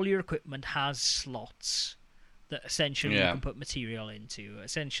things, all your equipment has slots that essentially you can put material into,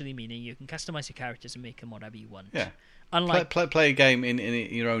 essentially meaning you can customize your characters and make them whatever you want. Yeah. Unlike play a game in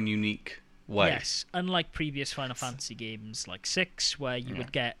your own unique way. Yes, unlike previous Final Fantasy games like 6, where you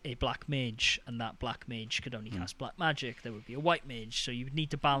would get a black mage, and that black mage could only cast black magic, there would be a white mage, so you would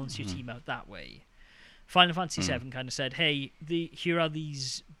need to balance your team out that way. Final Fantasy VII kind of said, hey, here are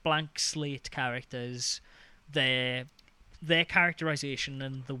these blank slate characters, their characterization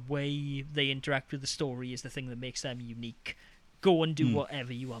and the way they interact with the story is the thing that makes them unique. Go and do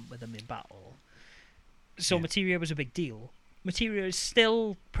whatever you want with them in battle. So materia was a big deal. Materia is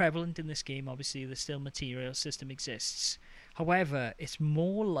still prevalent in this game, obviously. The still material system exists. However, it's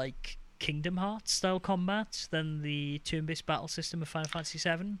more like Kingdom Hearts style combat than the turn-based battle system of Final Fantasy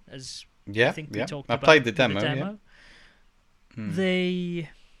VII, as I think we talked about. I played the demo. They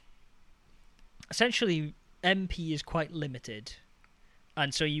essentially, MP is quite limited,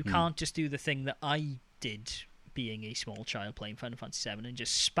 and so you can't just do the thing that I did being a small child playing Final Fantasy VII and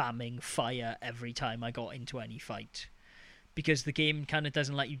just spamming fire every time I got into any fight, because the game kind of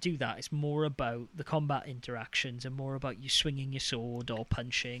doesn't let you do that. It's more about the combat interactions and more about you swinging your sword or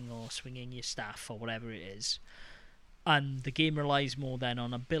punching or swinging your staff or whatever it is. And the game relies more then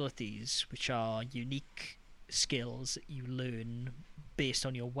on abilities, which are unique skills that you learn based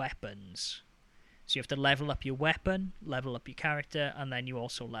on your weapons. So you have to level up your weapon, level up your character, and then you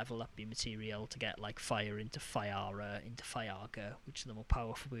also level up your material to get like fire into Fyara, into Fyaga, which are the more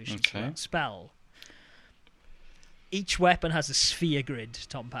powerful versions of that spell. Each weapon has a sphere grid,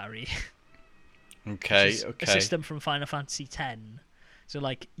 Tom Parry. Okay. A system from Final Fantasy X. So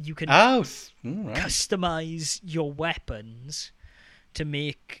like you can customize your weapons to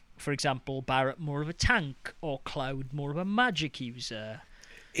make, for example, Barret more of a tank or Cloud more of a magic user.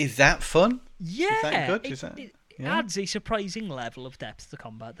 Is that fun? Yeah. Is that good? It adds a surprising level of depth to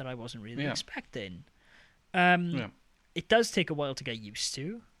combat that I wasn't really expecting. It does take a while to get used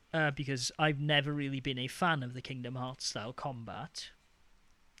to, because I've never really been a fan of the Kingdom Hearts style combat.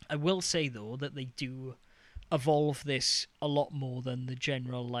 I will say, though, that they do evolve this a lot more than the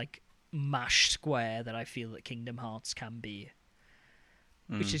general like mash square that I feel that Kingdom Hearts can be,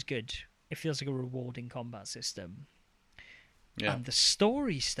 which is good. It feels like a rewarding combat system. Yeah. And the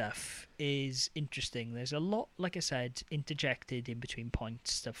story stuff is interesting. There's a lot, like I said, interjected in between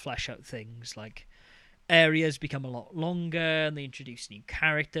points to flesh out things. Like areas become a lot longer, and they introduce new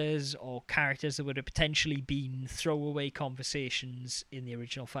characters or characters that would have potentially been throwaway conversations in the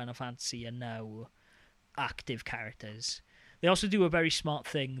original Final Fantasy and now active characters. They also do a very smart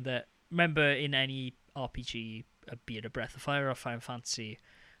thing that, remember, in any RPG, be it a Breath of Fire or Final Fantasy,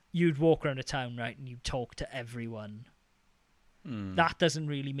 you'd walk around a town, right, and you'd talk to everyone. That doesn't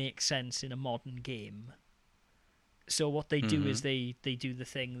really make sense in a modern game. So what they do is they do the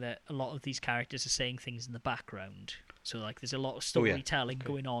thing that a lot of these characters are saying things in the background. So like there's a lot of storytelling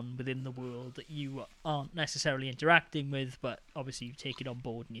going on within the world that you aren't necessarily interacting with, but obviously you take it on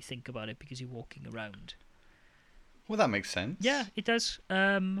board and you think about it because you're walking around. Well, that makes sense. Yeah, it does.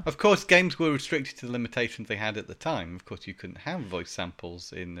 Of course, games were restricted to the limitations they had at the time. Of course, you couldn't have voice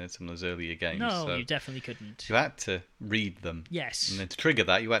samples in some of those earlier games. No, so you definitely couldn't. You had to read them. Yes. And then to trigger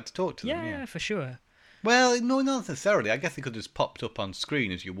that, you had to talk to them. Yeah, for sure. Well, no, not necessarily. I guess they could have just popped up on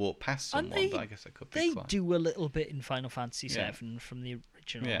screen as you walk past someone, but I guess that could be fine. They do a little bit in Final Fantasy VII from the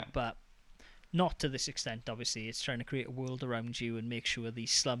original, but Not to this extent, obviously. It's trying to create a world around you and make sure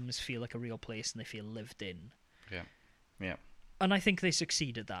these slums feel like a real place and they feel lived in. Yeah. And I think they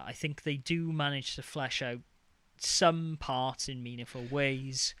succeed at that. I think they do manage to flesh out some parts in meaningful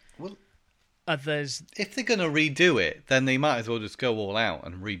ways. Well, others... If they're going to redo it, then they might as well just go all out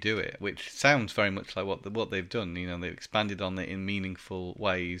and redo it, which sounds very much like what they've done. They've expanded on it in meaningful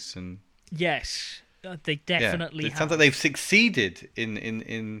ways. And yes, they definitely have. It sounds like they've succeeded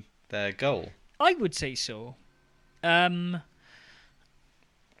in their goal. I would say so.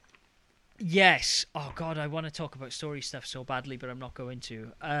 Yes. Oh, God, I want to talk about story stuff so badly, but I'm not going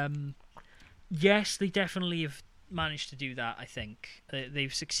to. Yes, they definitely have managed to do that, I think.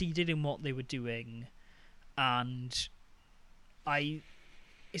 They've succeeded in what they were doing, and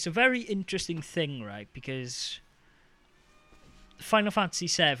it's a very interesting thing, right? Because Final Fantasy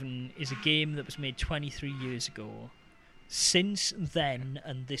VII is a game that was made 23 years ago. Since then,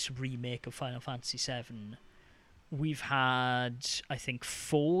 and this remake of Final Fantasy VII, we've had, I think,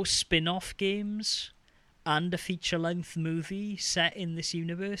 4 spin-off games and a feature-length movie set in this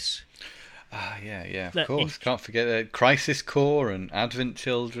universe. Yeah, of course. Can't forget Crisis Core and Advent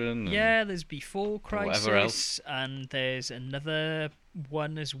Children. Yeah, there's Before Crisis, and there's another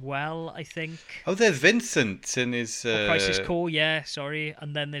one as well, I think. Oh, there's Vincent in his... Crisis Core, yeah, sorry.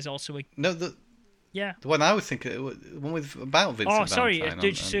 And then there's also a... No, yeah. The one I was thinking, the one with about Vincent Valentine. Oh, sorry,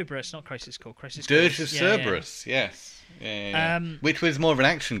 Dirge of Cerberus, not Crisis Core. Dirge of Cerberus, yes. Yeah. Which was more of an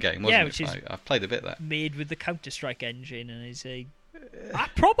action game, wasn't it? Which is I've played a bit of that. Made with the Counter-Strike engine and is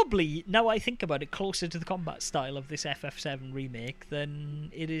probably, now I think about it, closer to the combat style of this FF7 remake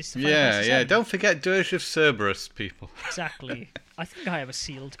than it is to Final Fantasy VII. Don't forget Dirge of Cerberus, people. Exactly. I think I have a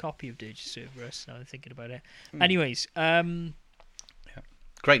sealed copy of Dirge of Cerberus, now I'm thinking about it. Anyways,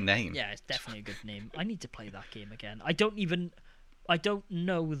 great name. Yeah, it's definitely a good name. I need to play that game again. I don't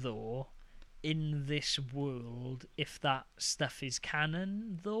know, though, in this world, if that stuff is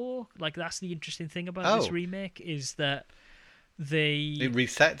canon, though. Like, that's the interesting thing about this remake, is that it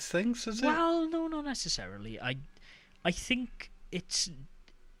resets things, does it? Well, no, not necessarily. I think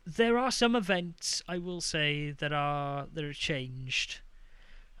there are some events, I will say, that are changed,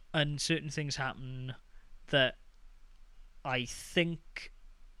 and certain things happen that I think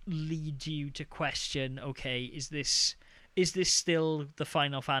lead you to question, okay, is this still the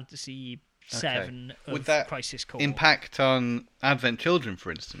Final Fantasy VII of Crisis Core? Impact on Advent Children,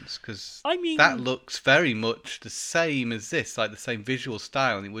 for instance? Because that looks very much the same as this, like the same visual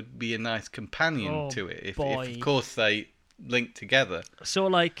style, and it would be a nice companion to it if, of course, they link together. So,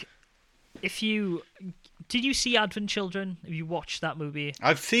 like, did you see Advent Children? Have you watched that movie?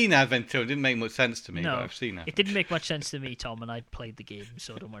 I've seen Advent Children. It didn't make much sense to me, but I've seen it. It didn't make much sense to me, Tom, and I played the game,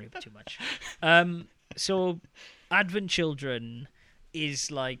 so don't worry too much. So, Advent Children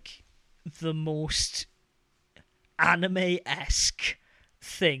is like the most anime-esque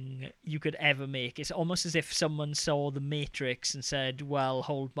thing you could ever make. It's almost as if someone saw The Matrix and said, well,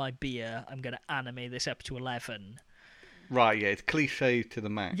 hold my beer, I'm going to anime this up to 11. Right, yeah, it's cliche to the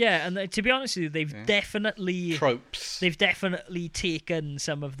max. Yeah, and to be honest with you, they've definitely... Tropes. They've definitely taken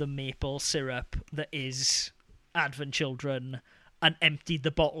some of the maple syrup that is Advent Children and emptied the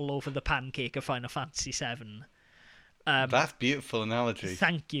bottle over the pancake of Final Fantasy VII. That's a beautiful analogy.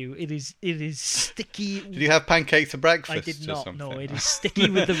 Thank you. It is sticky. Did you have pancakes for breakfast? I did not. Or no, it is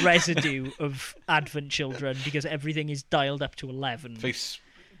sticky with the residue of Advent Children because everything is dialed up to 11.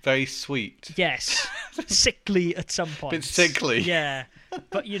 Very sweet. Yes, sickly at some point. Bit sickly. Yeah,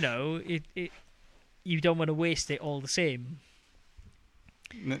 but you you don't want to waste it all the same.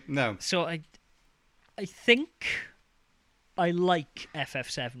 No. So I think I like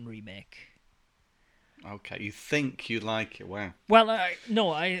FF7 remake. Okay, you think you like it? Wow. Well,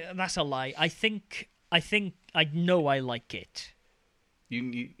 no, that's a lie. I know I like it.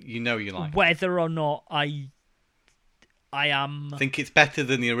 You know you like it. Whether or not I am... Think it's better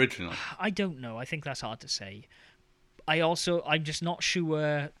than the original? I don't know. I think that's hard to say. I'm just not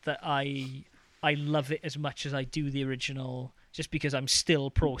sure that I love it as much as I do the original, just because I'm still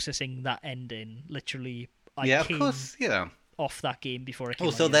processing that ending. Literally, of course, off that game before it came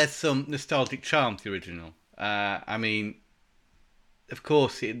Also, there's some nostalgic charm to the original. I mean, of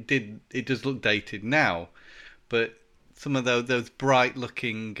course, it does look dated now, but some of those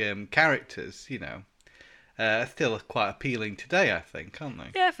bright-looking characters, are still quite appealing today, I think, aren't they?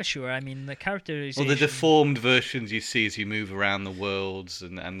 Yeah, for sure. I mean, the characterization... Or the deformed versions you see as you move around the worlds,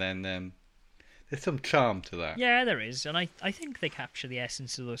 and then there's some charm to that. Yeah, there is, and I think they capture the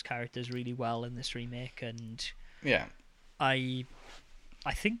essence of those characters really well in this remake, and yeah,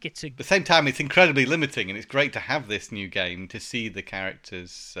 I think it's At the same time, it's incredibly limiting, and it's great to have this new game to see the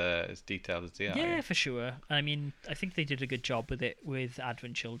characters as detailed as they are. Yeah, for sure. I mean, I think they did a good job with it with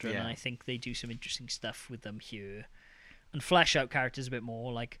Advent Children, and I think they do some interesting stuff with them here. And flesh out characters a bit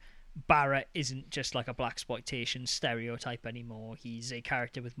more. Like, Barrett isn't just like a blaxploitation stereotype anymore. He's a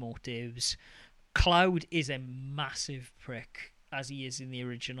character with motives. Cloud is a massive prick, as he is in the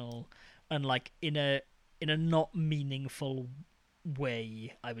original, and like in a not meaningful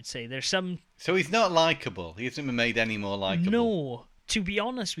way, I would say. There's some... So he's not likable. He hasn't been made any more likable. No. To be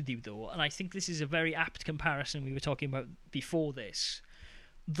honest with you, though, and I think this is a very apt comparison we were talking about before this,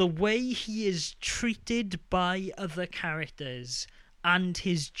 the way he is treated by other characters and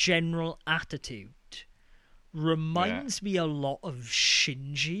his general attitude reminds me a lot of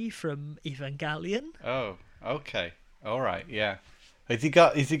Shinji from Evangelion. Oh, okay. All right, yeah. Has he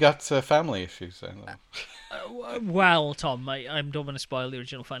got family issues then? Well, Tom, I don't want to spoil the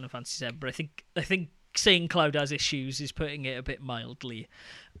original Final Fantasy VII, but I think saying Cloud has issues is putting it a bit mildly.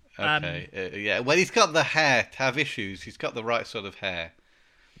 Okay, yeah. Well, he's got the hair to have issues. He's got the right sort of hair.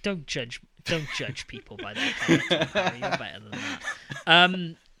 Don't judge people by their hair, Tom Harry. You're better than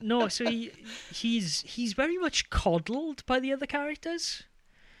that. No, so he's very much coddled by the other characters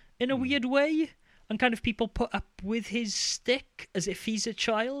in a weird way. And kind of people put up with his stick as if he's a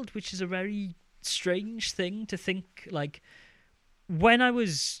child, which is a very strange thing to think. Like, when I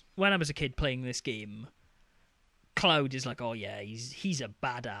was a kid playing this game, Cloud is like, oh yeah, he's a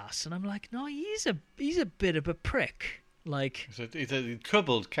badass, and I'm like, no, he's a bit of a prick. Like, he's a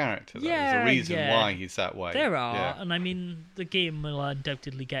troubled character. Though. Yeah, there's a reason why he's that way. There are, and I mean, the game will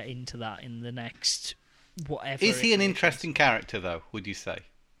undoubtedly get into that in the next whatever. Is he an interesting character, though? Would you say?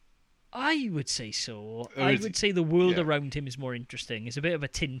 I would say so. I would say the world around him is more interesting. It's a bit of a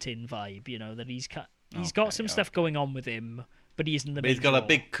Tintin vibe, you know, that he's got some stuff going on with him, but he isn't the main He's got draw. a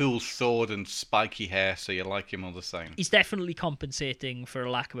big cool sword and spiky hair, so you like him all the same. He's definitely compensating for a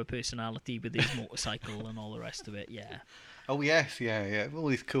lack of a personality with his motorcycle and all the rest of it, yeah. Oh, yes, yeah. All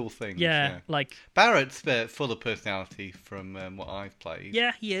these cool things. Yeah, like... Barrett's full of personality from what I've played.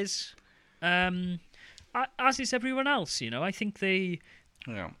 Yeah, he is. As is everyone else, you know. I think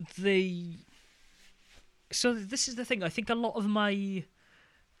So this is the thing. I think a lot of my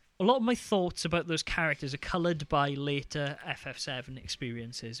thoughts about those characters are coloured by later FF7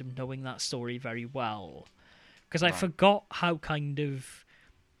 experiences and knowing that story very well, because I forgot how kind of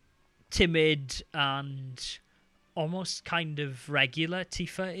timid and almost kind of regular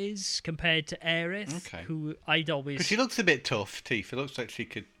Tifa is compared to Aerith, who I'd always... Because she looks a bit tough, Tifa. Looks like she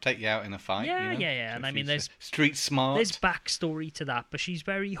could take you out in a fight. Yeah, you know? yeah. And I mean, there's... Street smart. There's backstory to that, but she's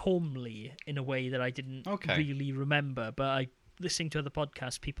very homely in a way that I didn't really remember. But listening to other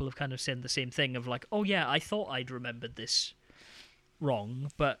podcasts, people have kind of said the same thing of like, oh yeah, I thought I'd remembered this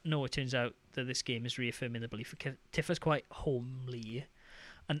wrong. But no, it turns out that this game is reaffirming the belief that Tifa's quite homely.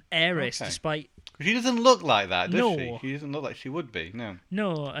 And Aerith, despite... She doesn't look like that, does she? She doesn't look like she would be, no.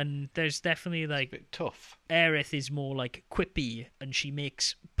 No, and there's definitely like... It's a bit tough. Aerith is more like quippy, and she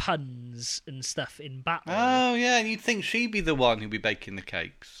makes puns and stuff in battle. Oh, yeah, and you'd think she'd be the one who'd be baking the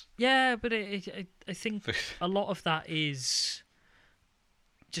cakes. Yeah, but I think a lot of that is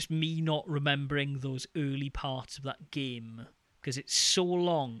just me not remembering those early parts of that game, because it's so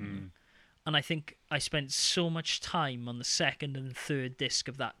long... And I think I spent so much time on the second and third disc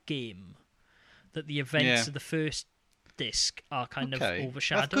of that game that the events of the first disc are kind of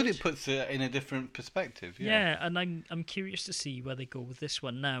overshadowed. That's good. It puts it in a different perspective. Yeah, and I'm curious to see where they go with this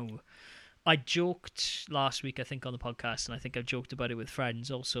one now. I joked last week, I think, on the podcast, and I think I've joked about it with friends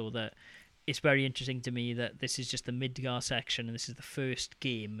also, that it's very interesting to me that this is just the Midgar section, and this is the first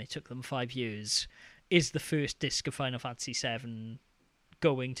game. It took them 5 years. Is the first disc of Final Fantasy VII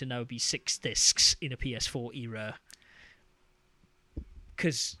going to now be 6 discs in a PS4 era,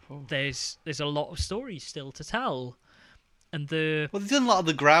 because there's a lot of stories still to tell, and they've done a lot of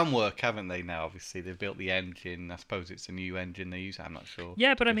the groundwork, haven't they? Now, obviously, they've built the engine. I suppose it's a new engine they use. I'm not sure.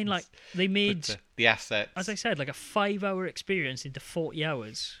 Yeah, but I mean, like, they made the assets, as I said, like a 5-hour experience into 40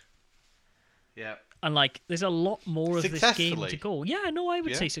 hours. Yeah. And like, there's a lot more of this game to go. Yeah, no, I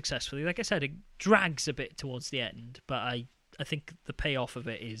would say successfully. Like I said, it drags a bit towards the end, but I think the payoff of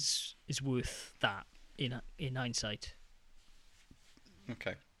it is worth that in hindsight.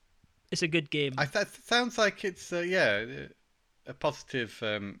 Okay. It's a good game. That sounds like it's a positive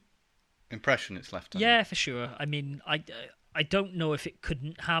impression it's left on. Yeah, for sure. I mean, I don't know if it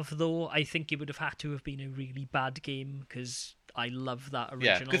couldn't have, though. I think it would have had to have been a really bad game, because I love that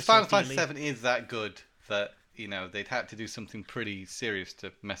original. Yeah, because Final Fantasy VII is that good that they'd had to do something pretty serious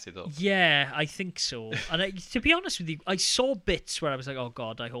to mess it up. Yeah, I think so. And to be honest with you, I saw bits where I was like, oh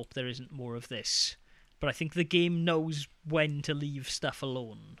god, I hope there isn't more of this. But I think the game knows when to leave stuff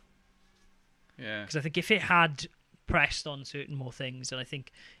alone. Yeah. Because I think if it had pressed on certain more things, and I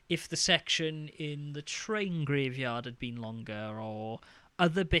think if the section in the train graveyard had been longer, or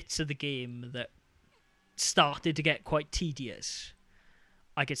other bits of the game that started to get quite tedious,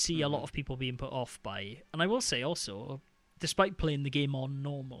 I could see a lot of people being put off by. And I will say also, despite playing the game on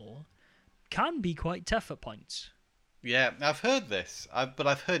normal, can be quite tough at points. Yeah, I've heard this, but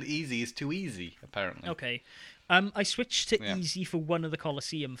I've heard easy is too easy, apparently. Okay. I switched to easy for one of the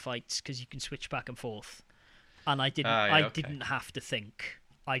Colosseum fights, because you can switch back and forth. And I didn't I didn't have to think.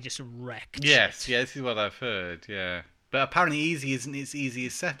 I just wrecked Yes, shit. yeah, this is what I've heard, yeah. But apparently easy isn't its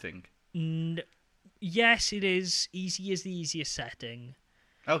easiest setting. Yes, it is. Easy is the easiest setting.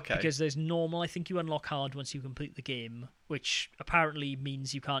 Okay. Because there's normal. I think you unlock hard once you complete the game, which apparently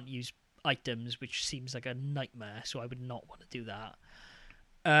means you can't use items, which seems like a nightmare, so I would not want to do that.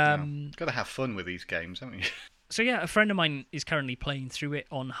 Got to have fun with these games, haven't you? So yeah, a friend of mine is currently playing through it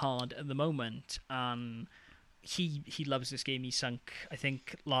on hard at the moment, and he loves this game. He sunk, I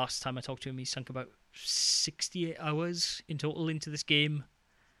think last time I talked to him, he sunk about 68 hours in total into this game.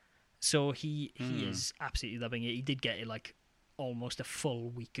 So he is absolutely loving it. He did get it like almost a full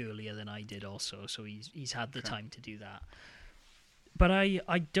week earlier than I did also, so he's had the time to do that. But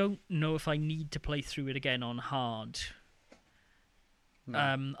I don't know if I need to play through it again on hard. No.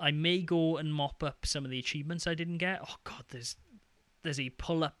 I may go and mop up some of the achievements I didn't get. Oh god, there's a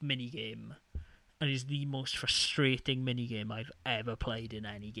pull-up minigame. And it is the most frustrating minigame I've ever played in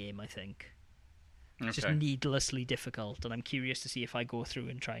any game, I think. It's just needlessly difficult, and I'm curious to see if I go through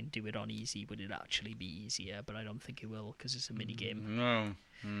and try and do it on easy, would it actually be easier? But I don't think it will, because it's a minigame. No.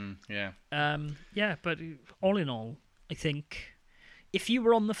 Yeah. Yeah, but all in all, I think if you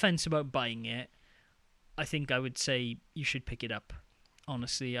were on the fence about buying it, I think I would say you should pick it up.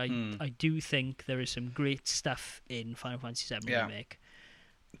 Honestly, I do think there is some great stuff in Final Fantasy VII Remake.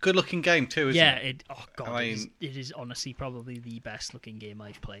 Good looking game too, isn't it? Yeah, it is honestly probably the best looking game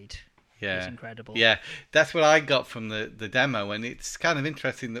I've played. Yeah. It's incredible. Yeah, that's what I got from the demo, and it's kind of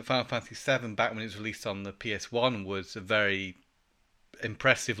interesting that Final Fantasy VII, back when it was released on the PS1, was a very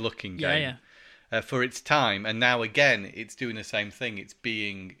impressive looking game for its time, and now again it's doing the same thing. It's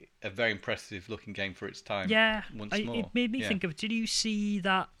being a very impressive looking game for its time. Yeah, once more. It made me think of. Did you see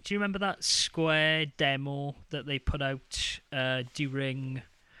that? Do you remember that Square demo that they put out during?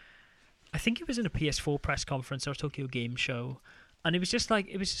 I think it was in a PS4 press conference or Tokyo Game Show, and it was just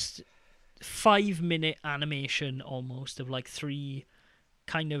 5-minute animation almost of like 3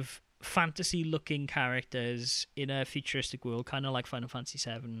 kind of fantasy looking characters in a futuristic world, kind of like Final Fantasy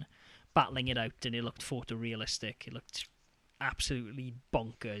VII, battling it out, and it looked photorealistic. It looked absolutely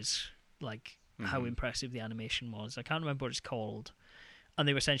bonkers, like how impressive the animation was. I can't remember what it's called, and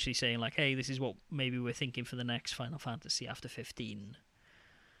they were essentially saying like, hey, this is what maybe we're thinking for the next Final Fantasy after 15.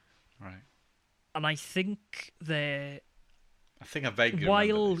 Right. And I think I vaguely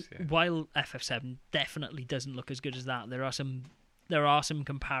remember this, while FF7 definitely doesn't look as good as that, there are some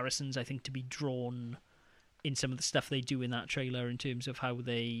comparisons I think to be drawn in some of the stuff they do in that trailer in terms of how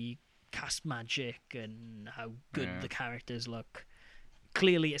they cast magic and how good the characters look.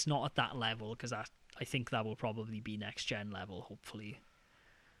 Clearly it's not at that level, because I think that will probably be next gen level, hopefully.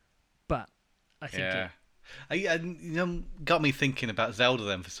 But I think got me thinking about Zelda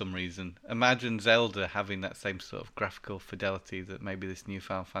then for some reason. Imagine Zelda having that same sort of graphical fidelity that maybe this new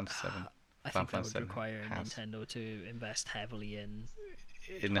Final Fantasy VII. I think that would require Nintendo to invest heavily in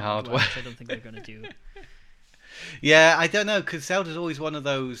the hardware. Which I don't think they're going to do. Yeah, I don't know, because Zelda's always one of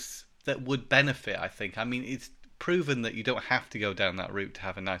those that would benefit, I think. I mean, it's proven that you don't have to go down that route to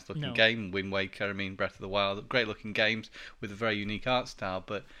have a nice looking game. Wind Waker, Breath of the Wild, great looking games with a very unique art style,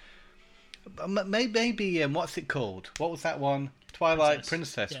 but maybe what's it called? What was that one? Twilight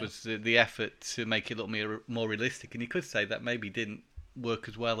Princess was the effort to make it look more realistic, and you could say that maybe didn't work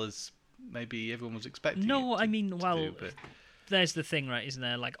as well as maybe everyone was expecting. There's the thing, right? Isn't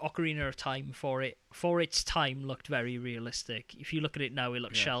there? Like Ocarina of Time for its time looked very realistic. If you look at it now, it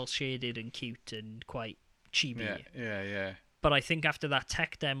looks shell shaded and cute and quite chibi. Yeah. But I think after that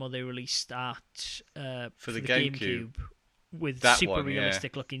tech demo they released at for the GameCube with that super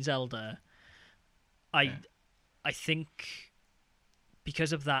realistic looking Zelda. I think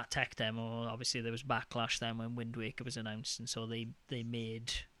because of that tech demo, obviously there was backlash then when Wind Waker was announced, and so they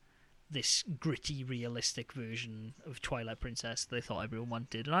made this gritty, realistic version of Twilight Princess they thought everyone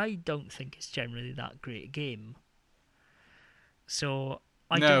wanted, and I don't think it's generally that great a game. So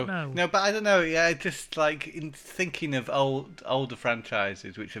I don't know. No, but I don't know. Yeah, just like in thinking of older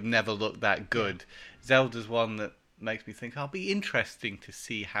franchises which have never looked that good, Zelda's one that makes me think, I'll be interesting to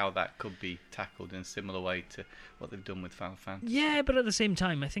see how that could be tackled in a similar way to what they've done with Final Fantasy. Yeah, but at the same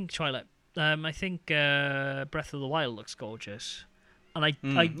time, I think Breath of the Wild looks gorgeous, and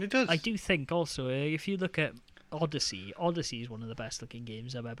it does. I do think also if you look at Odyssey is one of the best looking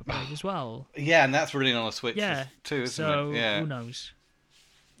games I've ever played as well. Yeah, and that's running on a Switch too, isn't so it? Yeah. Who knows?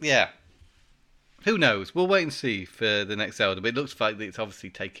 Yeah. Who knows? We'll wait and see for the next Zelda, but it looks like it's obviously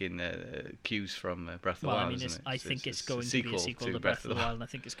taking cues from Breath of the Wild, isn't it? I think it's going to be a sequel to Breath of the Wild, and I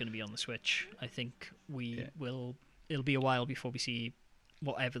think it's going to be on the Switch. I think it'll be a while before we see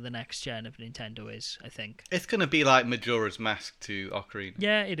whatever the next gen of Nintendo is, I think. It's going to be like Majora's Mask to Ocarina.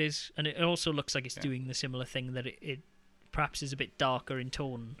 Yeah, it is. And it also looks like it's doing the similar thing that it perhaps is a bit darker in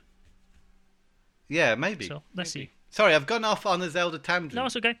tone. Yeah, maybe. So, let's see. Sorry, I've gone off on a Zelda tangent. No,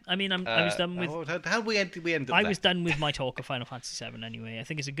 it's okay. I mean, I was done with... How did we end up I was done with my talk of Final Fantasy VII anyway. I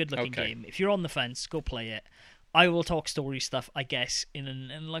think it's a good-looking game. If you're on the fence, go play it. I will talk story stuff, I guess, in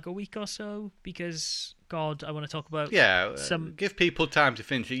like a week or so, because, God, I want to talk about some... give people time to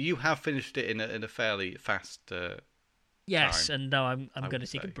finish it. You have finished it in a fairly fast Yes, time, and now I'm going to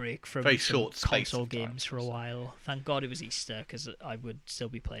take a break from very short console games for a while. Thank God it was Easter, because I would still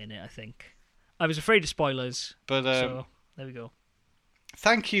be playing it, I think. I was afraid of spoilers, but so there we go.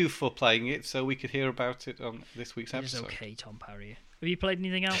 Thank you for playing it, so we could hear about it on this week's episode. It's okay, Tom Parry. Have you played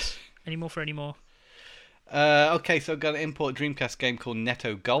anything else? Any more? Okay, so I've got an import Dreamcast game called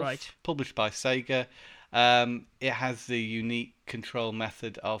Netto Golf, published by Sega. It has the unique control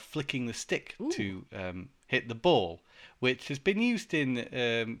method of flicking the stick to hit the ball, which has been used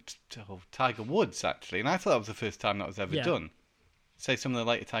in Tiger Woods, actually. And I thought that was the first time that was ever done. Say some of the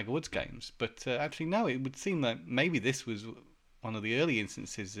later Tiger Woods games. But actually, no, it would seem that maybe this was one of the early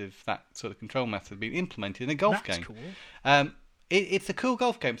instances of that sort of control method being implemented in a golf game. That's cool. It's a cool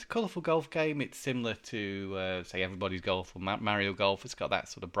golf game. It's a colourful golf game. It's similar to, say, Everybody's Golf or Mario Golf. It's got that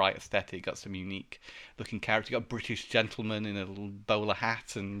sort of bright aesthetic. Got some unique looking character. You've got a British gentleman in a little bowler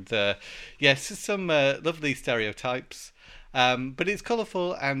hat. And, some lovely stereotypes. But it's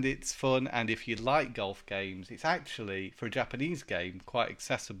colourful and it's fun. And if you like golf games, it's actually, for a Japanese game, quite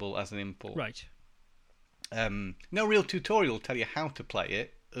accessible as an import. Right. No real tutorial will tell you how to play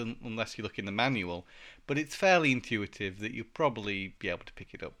it, unless you look in the manual, but it's fairly intuitive that you'll probably be able to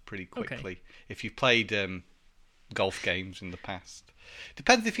pick it up pretty quickly if you've played golf games in the past.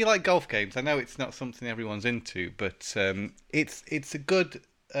 Depends if you like golf games. I know it's not something everyone's into, but it's a good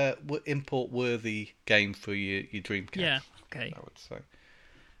import-worthy game for your Dreamcast. Yeah, okay. I would say.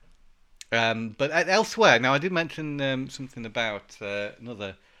 But elsewhere, now I did mention something about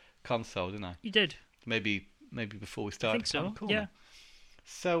another console, didn't I? You did. Maybe before we start. I think so. Yeah.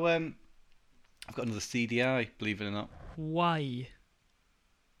 So I've got another CDI, believe it or not. Why?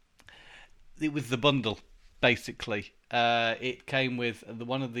 It was the bundle, basically. It came with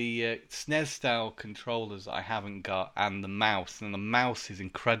one of the SNES-style controllers that I haven't got, and the mouse. And the mouse is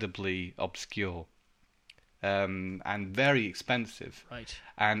incredibly obscure and very expensive. Right.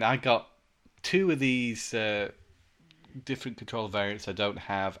 And I got two of these different controller variants I don't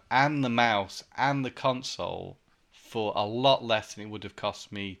have, and the mouse and the console for a lot less than it would have cost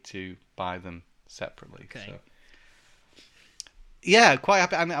me to buy them separately. Okay. So, yeah, quite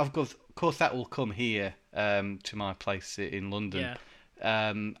happy. And of course that will come here to my place in London.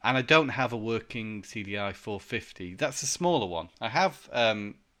 Yeah. And I don't have a working CDI 450. That's a smaller one. I have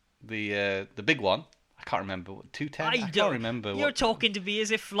the big one. I can't remember what 210. I can't remember. You're talking to me as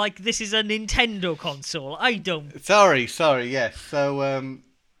if like this is a Nintendo console. I don't. Sorry. Yes. So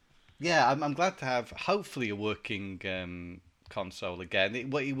I'm glad to have hopefully a working console again.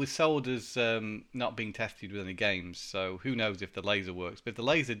 It was sold as not being tested with any games, so who knows if the laser works. But if the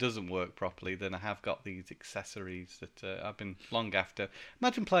laser doesn't work properly, then I have got these accessories that I've been long after.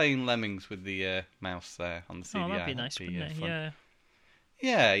 Imagine playing Lemmings with the mouse there on the CDI. Oh, that'd be nice, wouldn't it? Fun.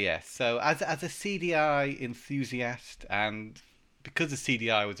 Yeah. So as a CDI enthusiast, and because the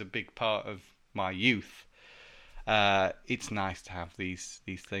CDI was a big part of my youth, it's nice to have these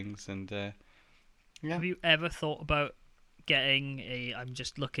things. And yeah. Have you ever thought about getting a? I'm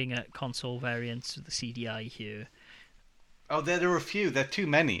just looking at console variants of the CDI here. Oh, there are a few. There are too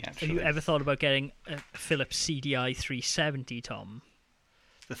many, actually. Have you ever thought about getting a Philips CDI 370, Tom?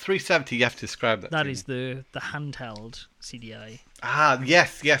 The 370, you have to describe that. That is the handheld CDI. Ah,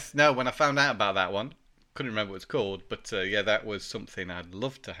 yes. No, when I found out about that one, couldn't remember what it's called, but that was something I'd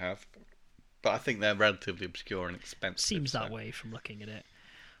love to have. But I think they're relatively obscure and expensive. Seems that way from looking at it.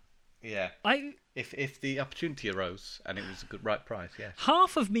 Yeah. If the opportunity arose and it was a good right price, yeah.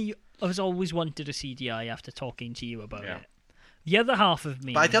 Half of me has always wanted a CDI after talking to you about it. The other half of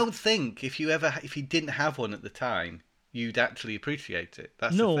me... But I don't think if you didn't have one at the time, you'd actually appreciate it.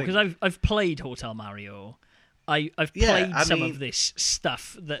 That's the thing. Because I've played Hotel Mario. I've played some of this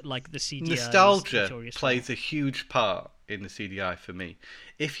stuff that like the CDI nostalgia plays a huge part in the CDI for me.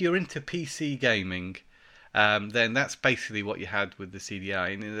 If you're into PC gaming, then that's basically what you had with the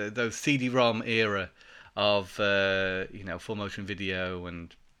CDI. And those CD-ROM era of full motion video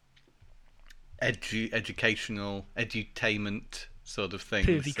and educational edutainment sort of things.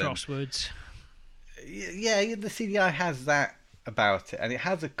 Pervy crosswords. Yeah, the CDI has that about it, and it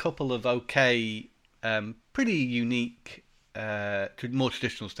has a couple of pretty unique, more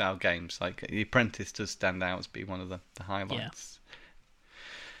traditional style games. Like The Apprentice does stand out as being one of the highlights.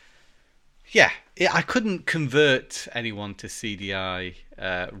 Yeah, I couldn't convert anyone to CDI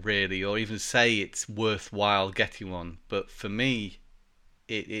really, or even say it's worthwhile getting one. But for me,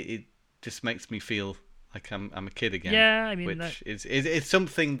 it just makes me feel like I'm a kid again. Yeah, I mean, which is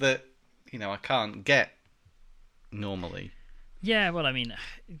something that I can't get normally. Yeah, well, I mean,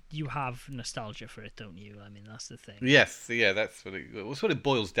 you have nostalgia for it, don't you? I mean, that's the thing. Yes, yeah, that's what it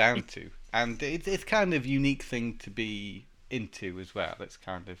boils down to, and it's kind of unique thing to be into as well. It's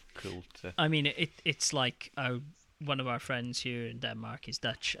kind of cool to. I mean, it's like one of our friends here in Denmark is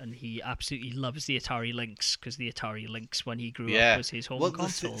Dutch, and he absolutely loves the Atari Lynx because the Atari Lynx when he grew up was his home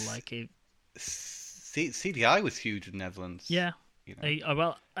console. CDI was huge in the Netherlands. Yeah. I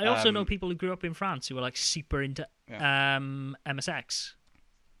also know people who grew up in France who were like super into MSX.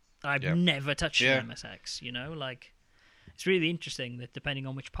 I've never touched an MSX, it's really interesting that depending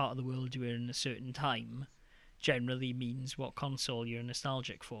on which part of the world you're in a certain time generally means what console you're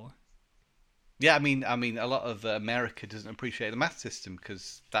nostalgic for. Yeah, I mean a lot of America doesn't appreciate the Master System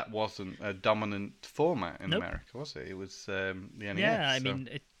because that wasn't a dominant format in America, was it? It was the NES. Yeah, I mean,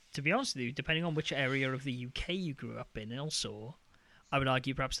 to be honest with you, depending on which area of the UK you grew up in also, I would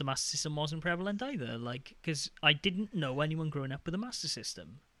argue perhaps the Master System wasn't prevalent either. Because I didn't know anyone growing up with a Master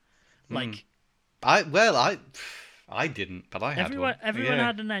System. I didn't, but I had one. Everyone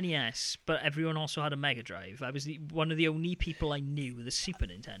had an NES, but everyone also had a Mega Drive. I was one of the only people I knew with a Super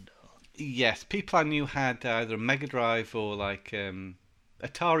Nintendo. Yes, people I knew had either a Mega Drive or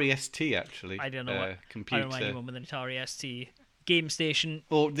Atari ST actually. I don't know anyone with an Atari ST. Game Station,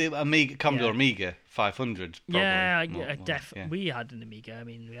 or the Commodore Amiga 500. Probably. We had an Amiga. I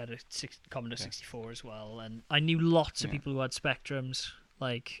mean, we had a Commodore 64 as well, and I knew lots of people who had Spectrums.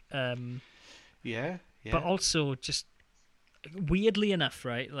 But also just weirdly enough,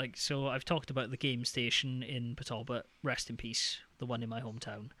 right? So I've talked about the Game Station in Port Talbot. Rest in peace, the one in my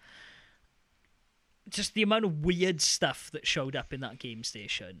hometown. Just the amount of weird stuff that showed up in that Game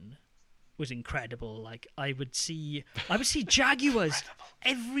Station was incredible. I would see Jaguars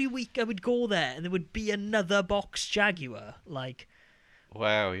every week. I would go there and there would be another box Jaguar.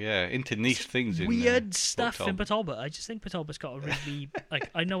 Wow, yeah, into niche things. Weird stuff in Port Talbot. I just think Port Talbot's got a really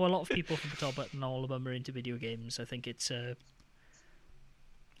I know a lot of people from Port Talbot and all of them are into video games. I think it's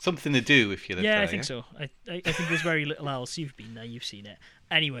something to do if you live there. I think so. I think there's very little else. You've been there, you've seen it.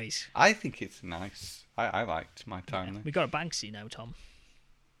 Anyways, I think it's nice. I liked my time there. We got a Banksy now, Tom.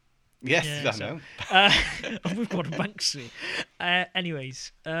 Yes, I know. We've got a Banksy.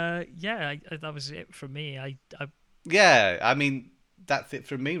 Anyways, that was it from me. Yeah, I mean, that's it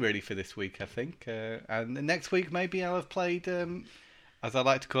from me really for this week, I think. And next week maybe I'll have played, as I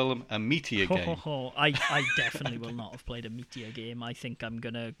like to call them, a Meteor game. I definitely will not have played a Meteor game. I think I'm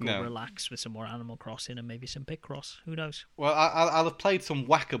going to go relax with some more Animal Crossing and maybe some Picross. Who knows? Well, I'll have played some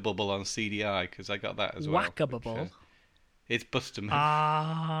Whack-A-Bubble on CDI because I got that as well. Whack-A-Bubble? It's Buster Move.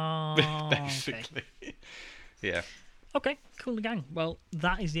 Basically. Okay. Yeah. Okay, cool gang. Well,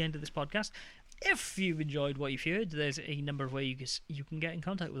 that is the end of this podcast. If you've enjoyed what you've heard, there's a number of ways you can get in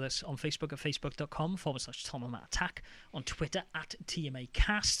contact with us on Facebook at facebook.com/Tom and Matt Attack, on Twitter at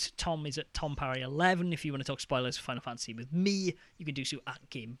TMAcast. Tom is at TomParry11. If you want to talk spoilers for Final Fantasy with me, you can do so at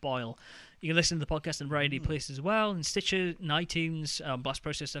Game Boyle. You can listen to the podcast in a variety of places as well, in Stitcher, in iTunes,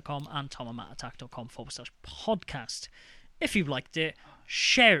 blastprocess.com, and tomandmattattack.com/podcast. If you've liked it,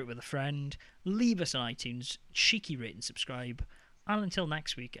 share it with a friend, leave us on iTunes, cheeky rate and subscribe. And until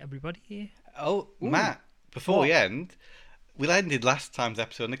next week, everybody. Oh, Matt, before we end, we ended last time's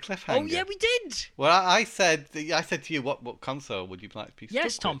episode on a cliffhanger. Oh, yeah, we did. Well, I said to you, what console would you like to be stuck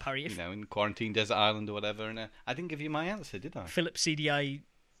Yes, Tom with? Parry. In Quarantine Desert Island or whatever, and I didn't give you my answer, did I? Philips CDI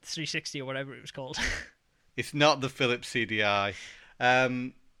 360 or whatever it was called. It's not the Philips CDI.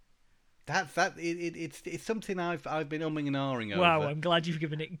 It's something I've been umming and ahhing over. Wow, I'm glad you've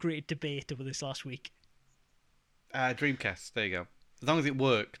given it great debate over this last week. Dreamcast, there you go. As long as it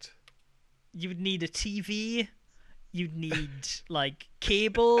worked. You would need a TV. You'd need like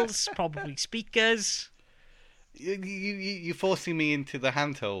cables, probably speakers. You're forcing me into the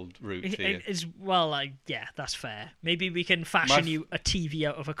handheld route here. Yeah, that's fair. Maybe we can fashion you a TV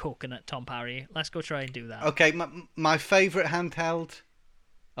out of a coconut, Tom Parry. Let's go try and do that. Okay, my favourite handheld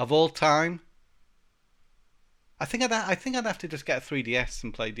of all time. I think I'd have to just get a 3DS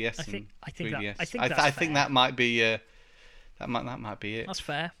and play DS and 3DS. I think that might be that might be it. That's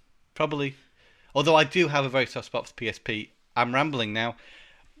fair. Probably. Although I do have a very soft spot for PSP. I'm rambling now.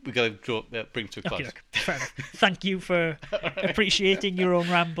 We got to bring it to a close. Okay, fair enough. Thank you for appreciating your own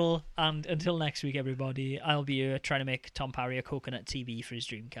ramble. And until next week, everybody, I'll be trying to make Tom Parry a coconut TV for his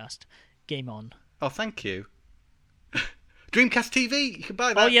Dreamcast. Game on. Oh, thank you. Dreamcast TV, you can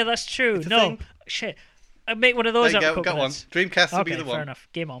buy that. Oh yeah, that's true. No, shit. I'll make one of those out of coconuts. Go on. Dreamcast will be the one. Fair enough.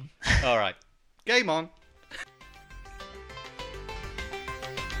 Game on. All right. Game on.